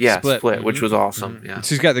Split? Yeah, Split. Split, which was awesome. Mhm. Yeah.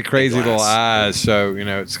 She's got the crazy Glass. little eyes, so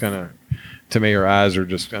it's kind of, to me, her eyes are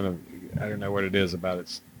just kind of, I don't know what it is about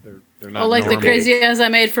it. They're not Oh, like normal. the crazy eyes I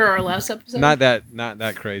made for our last episode? Not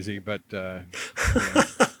that crazy, but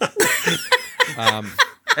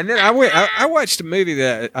and then I watched a movie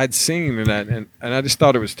that I'd seen and I just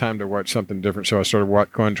thought it was time to watch something different, so I started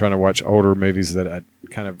trying to watch older movies that I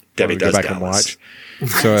kind of Debbie wanted to go Does back and Dallas. watch.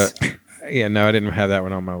 So yeah, no, I didn't have that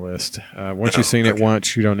one on my list. Once you've seen it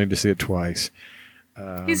once, you don't need to see it twice.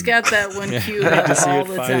 He's got that one cue Need to see all it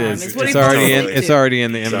the five. time. It is. It's what It's he already falls in. asleep It's to. already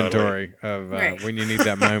in the Totally. inventory of Right. when you need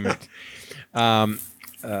that moment.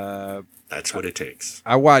 That's what it takes.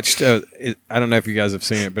 I watched. I don't know if you guys have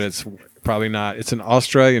seen it, but it's probably not. It's an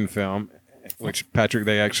Australian film, which Patrick,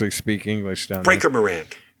 they actually speak English down Breaker there.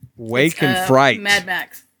 Morant. Wake and Fright. Mad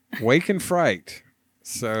Max. Wake and Fright.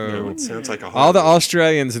 So It sounds like a all the horror.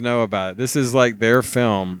 Australians know about it. This is like their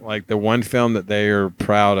film, like the one film that they are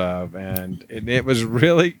proud of, and it was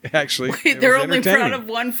really actually. it Wait, they're was only proud entertaining. of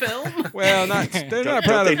one film? Well, they're not Don't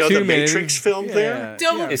proud they of know too the many. Matrix filmed there?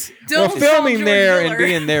 Don't, It's- Well, don't filming call there George and Miller.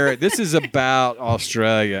 being there. This is about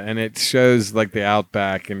Australia, and it shows like the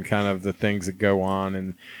outback and kind of the things that go on,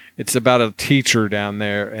 and it's about a teacher down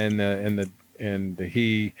there, and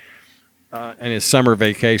he and his summer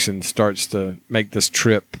vacation starts to make this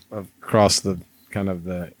trip across the kind of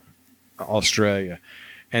the Australia.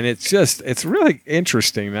 And it's really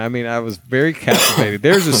interesting. I mean, I was very captivated.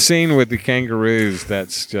 There's a scene with the kangaroos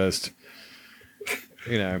that's just,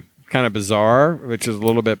 kind of bizarre, which is a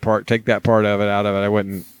little bit take that part of it out of it. I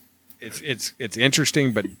wouldn't. It's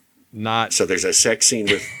interesting, but not. So there's a sex scene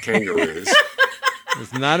with kangaroos.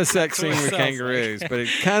 It's not a sex scene with sounds kangaroos, but it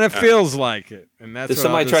kind of feels like it. And that's Did what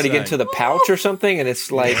somebody I'll try just to get say. into the pouch or something? And it's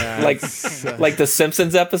like Yeah, like it's, like the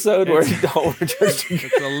Simpsons episode where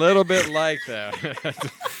It's a little bit like that.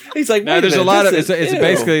 he's like, No, wait there's a minute, lot of this it's is- ew.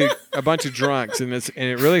 basically a bunch of drunks, and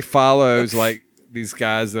it really follows like these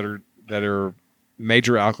guys that are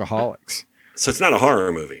major alcoholics. So it's not a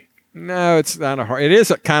horror movie. No, it's not a horror. It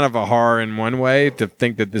is kind of a horror in one way to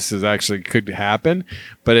think that this is actually could happen,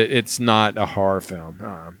 but it's not a horror film.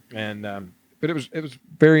 but it was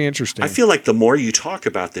very interesting. I feel like the more you talk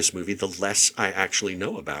about this movie, the less I actually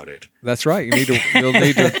know about it. That's right. You'll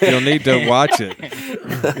need to watch it.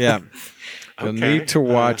 Yeah. You'll need to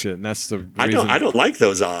watch it, and that's the reason. I don't like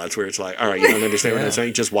those odds where it's like, all right, you don't understand what I'm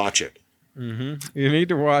saying, just watch it. You need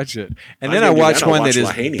to watch it. And then I watched one that is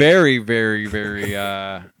very, very, very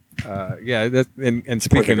and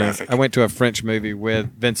speaking of, I went to a French movie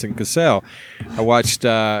with Vincent Cassel. I watched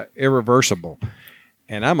Irreversible.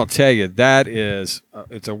 And I'm gonna tell you, that is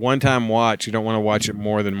it's a one-time watch. You don't want to watch it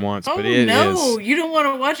more than once. Oh, but it no, is. You don't want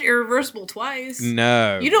to watch Irreversible twice.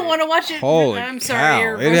 No, you don't want to watch it. Holy I'm cow. sorry,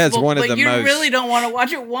 Irreversible, it has one of but the you most really don't want to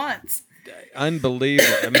watch it once.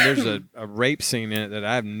 Unbelievable. I mean, there's a rape scene in it that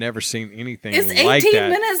I've never seen anything It's like 18 that.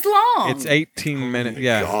 minutes long. It's 18 minutes.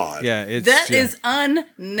 Yeah, God. yeah. It's that is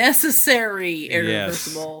unnecessary.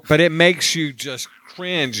 Irreversible. Yes. But it makes you just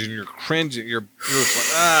cringe, and you're cringing. You're like,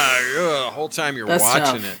 the whole time you're That's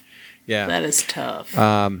watching tough. it. Yeah, that is tough.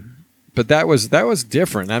 But that was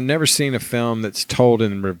different. I've never seen a film that's told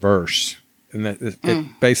in reverse, and that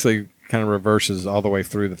it basically kind of reverses all the way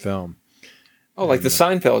through the film. Oh, like the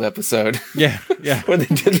Seinfeld episode. Yeah. When they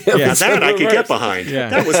did the Yeah, episode that I could reverse. get behind. Yeah.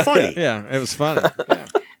 That was funny. Yeah, it was funny. Yeah.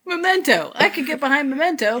 Memento. I could get behind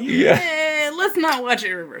Memento. Yeah. Let's not watch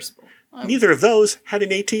Irreversible. Neither of those had an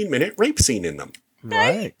 18-minute rape scene in them.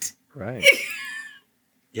 Right.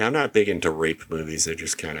 Yeah, I'm not big into rape movies. They're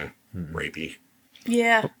just kind of rapey.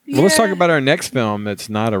 Yeah. Well, let's talk about our next film that's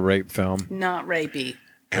not a rape film. Not rapey.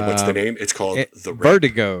 And what's the name? It's called The Rape.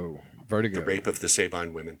 Vertigo. The Rape of the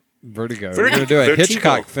Sabine Women. Vertigo. We're going to do a Vertigo.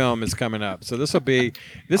 Hitchcock film is coming up. So this will be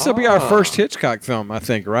our first Hitchcock film, I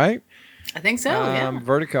think, right? I think so, yeah.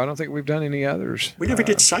 Vertigo. I don't think we've done any others. We never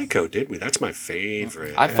did Psycho, did we? That's my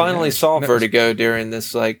favorite. I finally saw Vertigo during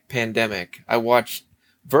this pandemic. I watched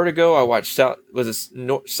Vertigo. I watched South by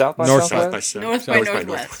Southwest? South by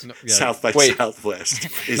Northwest. South by Wait. Southwest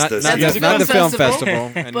is Not the the film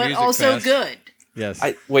festival, and but music also fest. good. Yes.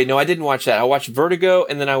 I didn't watch that. I watched Vertigo,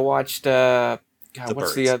 and then I watched what's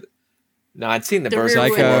Birds. the other? No, I'd seen the The Birds. Rear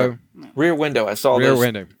Psycho. Rear Window. I saw Rear those.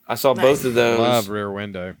 Window. I saw both of those. Love Rear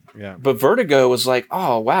Window. Yeah. But Vertigo was like,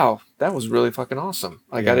 oh wow, that was really fucking awesome.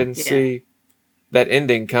 Like I didn't see that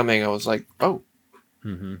ending coming. I was like, oh.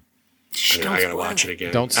 Mm-hmm. I gotta watch it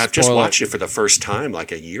again. Don't I've just spoil watched it for the first time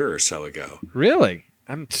like a year or so ago. Really?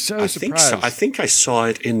 I'm so I surprised. think so. I think I saw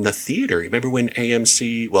it in the theater. Remember when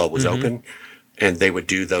AMC was open, and they would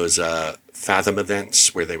do those Fathom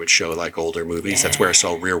events where they would show like older movies. That's where I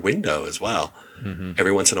saw Rear Window as well.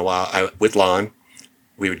 Every once in a while, with Lon,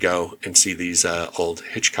 we would go and see these old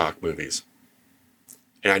Hitchcock movies.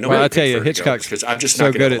 And I know. Well, I tell you, Hitchcock's because I'm just so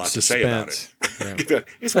not good going to at have a lot to say about it. suspense. Yeah.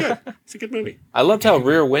 It's good. It's a good movie. I loved how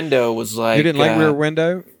Rear Window was like. You didn't like Rear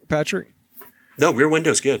Window, Patrick? No, Rear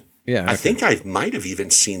Window's good. Yeah, I think I might have even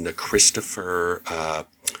seen the Christopher.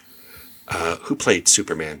 Who played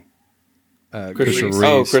Superman? Christopher Reeve.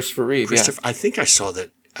 Oh, Christopher Reeve. Christopher. I think I saw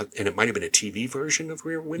that, and it might have been a TV version of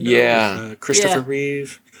Rear Window. Yeah. Christopher Yeah.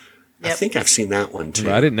 Reeve. I Yep. think I've seen that one too.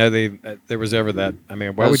 Well, I didn't know there was ever that. I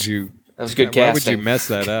mean, why would you? That was good Why would casting. you mess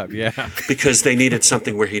that up? Yeah. Because they needed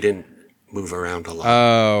something where he didn't move around a lot.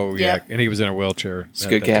 Oh, yeah. Yep. And he was in a wheelchair. It's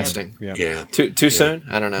good casting. Yeah. Yeah. Too soon?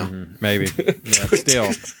 I don't know. Maybe.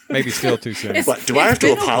 Yeah, still too soon. It's- But do I have to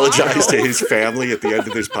been a apologize to while. his family at the end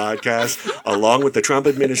of this podcast, along with the Trump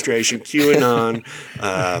administration, QAnon,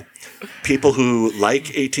 people who like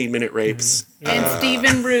 18-minute rapes? And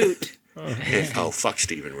Stephen Root. Fuck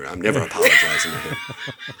Stephen Root. I'm never apologizing to him.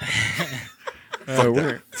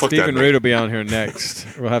 Fuck Stephen that Root will be on here next.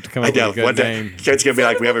 We'll have to come I up know. with a One good day, name. Ken's going to be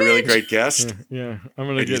like, we have a really great guest. Yeah. I'm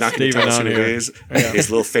going to And he's get not going to Stephen tell us on who it here. is. His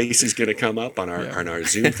little face is going to come up on our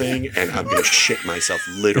Zoom thing, and I'm going to shit myself,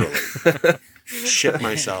 literally. Shit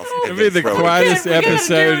myself. And It'll be then the throw it. quietest We gotta do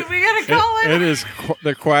episode. it. We gotta call it. It is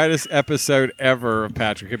the quietest episode ever of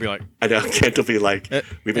Patrick. He'll be like, I know. Kent will be like,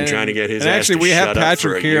 we've been trying to get his and ass actually, to we have shut up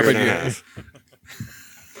Patrick for a here, year but and a you- half.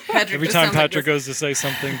 Patrick, Every this time sounds like Patrick goes to say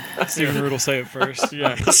something, Stephen Root will say it first.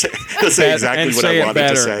 yeah. He'll say exactly and what say I it wanted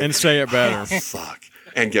better. to say. And say it better. Fuck.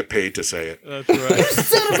 And get paid to say it. That's right. this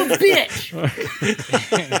son of a bitch.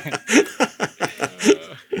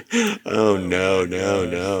 Oh, no.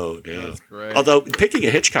 great. Although picking a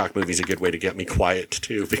Hitchcock movie is a good way to get me quiet,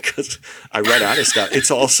 too, because I run out of stuff.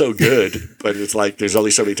 It's all so good, but it's like there's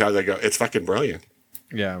only so many times I go, it's fucking brilliant.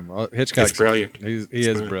 Yeah. Well, Hitchcock's It's brilliant. He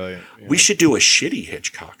is brilliant. Yeah. We should do a shitty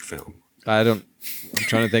Hitchcock film. I'm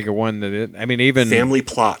trying to think of one that I mean, even Family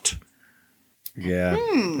Plot. Yeah,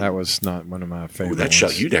 that was not one of my favorite Ooh, that ones.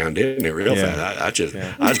 shut you down, didn't it? Real Yeah. fast.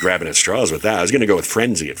 I was grabbing at straws with that. I was going to go with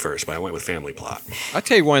Frenzy at first, but I went with Family Plot. I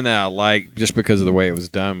tell you one that I like just because of the way it was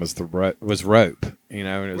done was Rope. You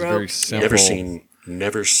know, and it was Rope. very simple.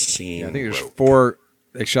 Never seen. Yeah, I think there's Rope. 4.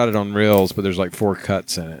 They shot it on reels, but there's like 4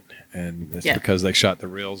 cuts in it, and it's Yeah. because they shot the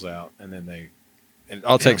reels out, and then it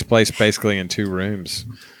all takes place basically in 2 rooms.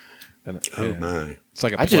 And, Oh my! It's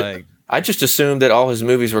like a I play. I just assumed that all his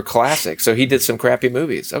movies were classics, so he did some crappy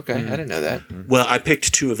movies. Okay, I didn't know that. Well, I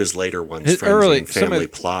picked 2 of his later ones. His Frenzy early- and some Family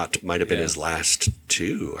of- Plot might have been Yeah. his last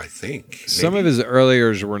 2, I think. Some of Maybe. his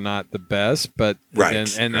earliers were not the best, but Right,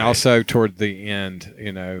 and right. also toward the end,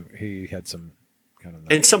 you know, he had some kind of.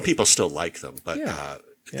 And some people still like them, but Yeah.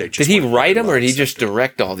 they Did just he weren't write them, or well did he just accepted.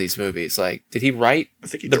 direct all these movies? Like, did he write I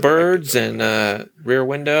think he The directed Birds them. and Rear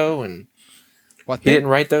Window, and Well, I he think- didn't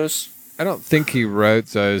write those? I don't think he wrote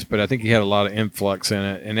those, but I think he had a lot of influx in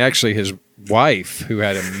it. And actually, his wife, who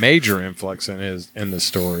had a major influx in the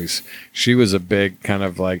stories, she was a big kind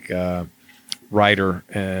of like writer.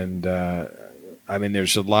 And I mean,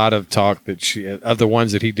 there's a lot of talk that she of the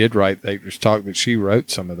ones that he did write. There's talk that she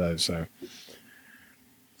wrote some of those. So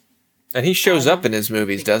And he shows up in his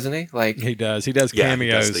movies, doesn't he? Like, he does. He does Yeah,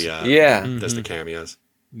 cameos. He does the, yeah, does the cameos.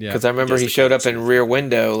 Yeah. because I remember Does he the showed up in cameos. Rear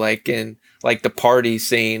Window, like in like the party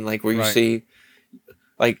scene, like where you Right. see,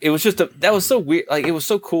 like it was just that was so weird. Like it was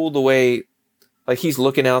so cool the way, like he's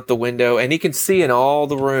looking out the window and he can see in all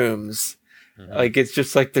the rooms. Like it's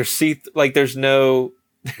just like there's no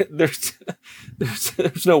there's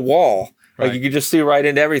no wall. Like Right. you can just see right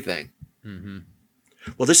into everything.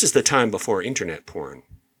 Well, this is the time before internet porn.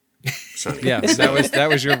 Sonny. Yeah, that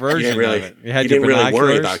was your You version didn't really, of it. You had you your didn't really worry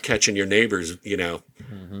binoculars. about catching your neighbors,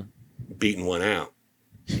 beating one out.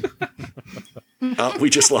 We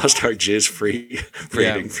just lost our jizz-free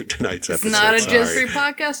rating for tonight's It's episode. not a Sorry. jizz-free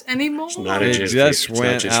podcast anymore. It's not a It jizz-free. just It's not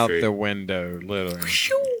went out jizz-free. the window, literally.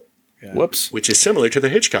 Yeah. Whoops. Which is similar to the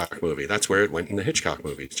Hitchcock movie. That's where it went in the Hitchcock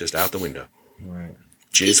movie. It's just out the window. Right.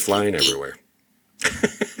 Jizz flying everywhere.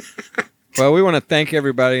 Well, we want to thank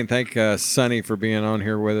everybody and thank Sonny for being on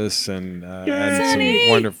here with us and some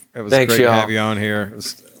wonderful. It was Thanks, great to y'all. have you on here. It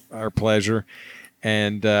was our pleasure,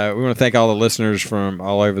 and we want to thank all the listeners from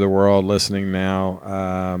all over the world listening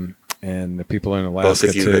now, and the people in Alaska Both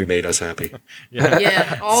of you too. have made us happy.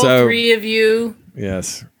 Yeah, all So- 3 of you.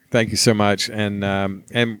 Yes, thank you so much, and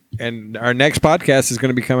our next podcast is going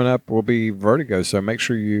to be coming up. Will be Vertigo, so make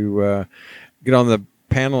sure you get on the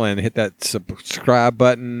panel and hit that subscribe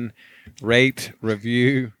button. Rate,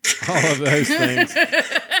 review, all of those things.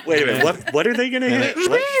 Wait a minute. What are they going to hit?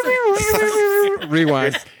 What?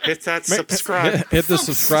 Rewind. Hit that subscribe. Hit the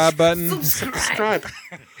subscribe button. subscribe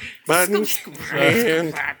button.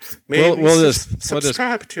 And maybe We'll just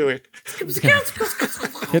subscribe to it.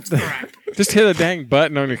 hit just hit a dang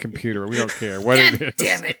button on your computer. We don't care what it is.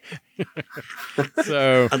 Damn it.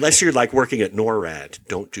 So Unless you're like working at NORAD,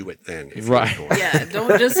 don't do it then. If Right. You're at NORAD. Yeah,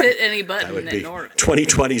 don't just hit any That button would at be. Nora.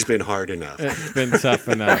 2020's been hard enough. it's been tough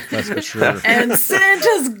enough, that's for sure. And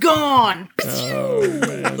Santa's gone.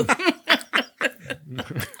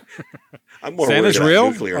 I'm more Santa's worried about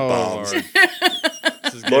real? nuclear Oh, bombs. Lord.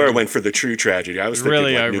 This is Laura getting went for the true tragedy. I was thinking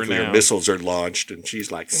really like over nuclear now. missiles are launched, and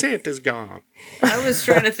she's like, Santa's gone. I was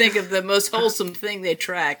trying to think of the most wholesome thing they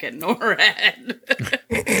track at NORAD.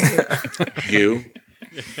 You?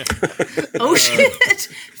 Oh shit!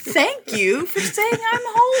 Thank you for saying I'm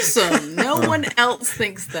wholesome. No one else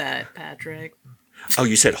thinks that, Patrick. Oh,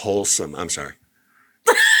 you said wholesome. I'm sorry.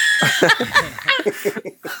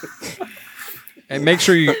 And make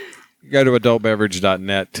sure you go to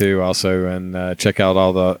adultbeverage.net too, also, and check out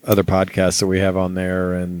all the other podcasts that we have on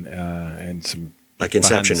there, and some Like behind the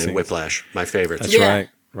Inception and scenes. Whiplash, my favorites. That's Yeah. right,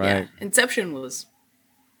 right. Yeah. Inception was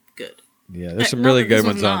good. Yeah, there's some No, really this good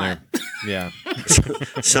one's ones on not. there. Yeah.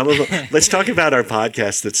 Some of them. Let's talk about our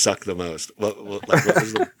podcasts that suck the most. What was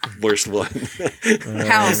the worst one?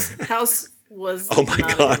 House was. Oh my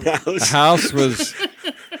not God, good. The House. house was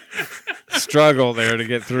struggle there to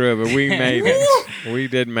get through it, but we made it. We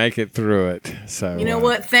did make it through it. So You know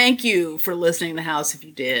what? Thank you for listening to House. If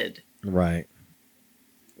you did, Right.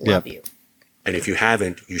 love Yep. you. And if you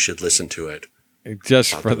haven't, you should listen to it.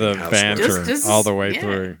 Just for the House. banter Just- all the way yeah.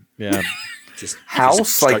 through. Yeah. Just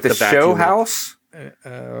House, start like the vacuum show up. House. It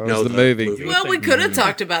No, was the the movie. movie. Well, we could have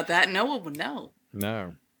talked about that. No one would know.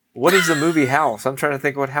 No. What is the movie House? I'm trying to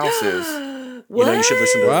think what House is. What? You know, you should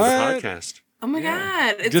listen to What? the podcast. Oh my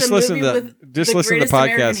God! It's Just a listen movie to- with just the listen to the greatest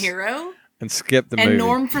American podcast. hero And skip the and movie.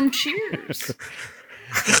 Norm from Cheers.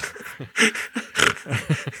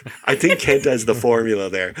 I think Kent has the formula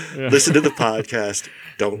there. Yeah. Listen to the podcast.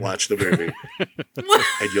 Don't watch the movie,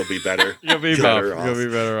 and you'll be better. You'll be better off. You'll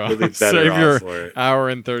be better off. You'll be better Save off your for it. hour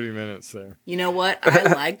and 30 minutes there. You know what? I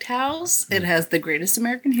liked House. It has the greatest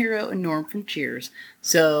American hero and Norm from Cheers.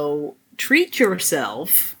 So treat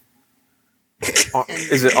yourself.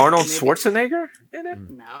 Is it Arnold Schwarzenegger in it?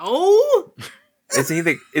 No. Isn't he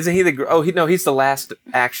the? Oh, he's the last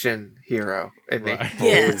action hero. Isn't he? Right.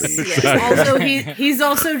 Yes. Also, he's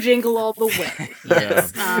also Jingle All the Way.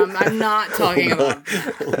 Yes. I'm not talking about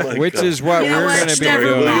that. Which is what we're going to be Never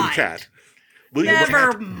doing. William mind. Cat. Never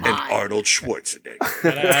and mind. Arnold Schwarzenegger.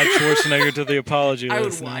 Gotta add Schwarzenegger to the apology I would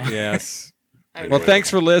list now. watch. Yes. I Well, would. thanks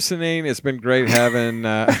for listening. It's been great having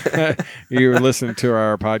you listen to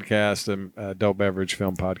our podcast, Adult Beverage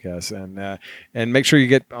Film Podcast, and make sure you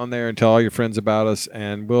get on there and tell all your friends about us.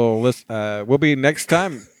 And we'll be next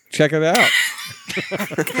time. Check it out.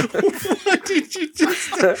 What did you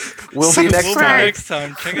just? We'll be next time. Next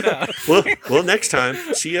time, check it out. Well, next time.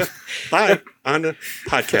 See ya. Bye on the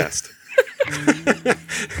podcast.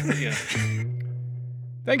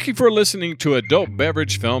 Thank you for listening to Adult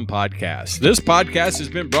Beverage Film Podcast. This podcast has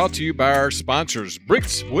been brought to you by our sponsors,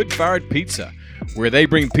 Bricks Wood Fired Pizza, where they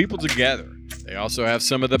bring people together. They also have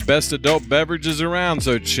some of the best adult beverages around,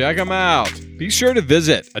 so check them out. Be sure to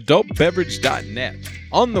visit adultbeverage.net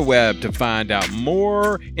on the web to find out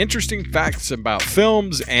more interesting facts about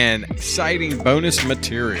films and exciting bonus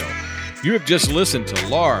material. You have just listened to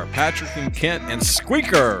Laura, Patrick, and Kent, and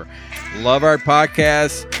Squeaker. Love our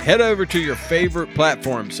podcast? Head over to your favorite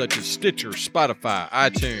platforms such as Stitcher, Spotify,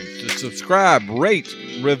 iTunes to subscribe, rate,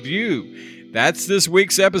 review. That's this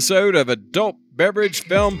week's episode of Adult Beverage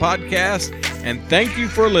Film Podcast, and thank you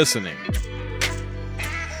for listening.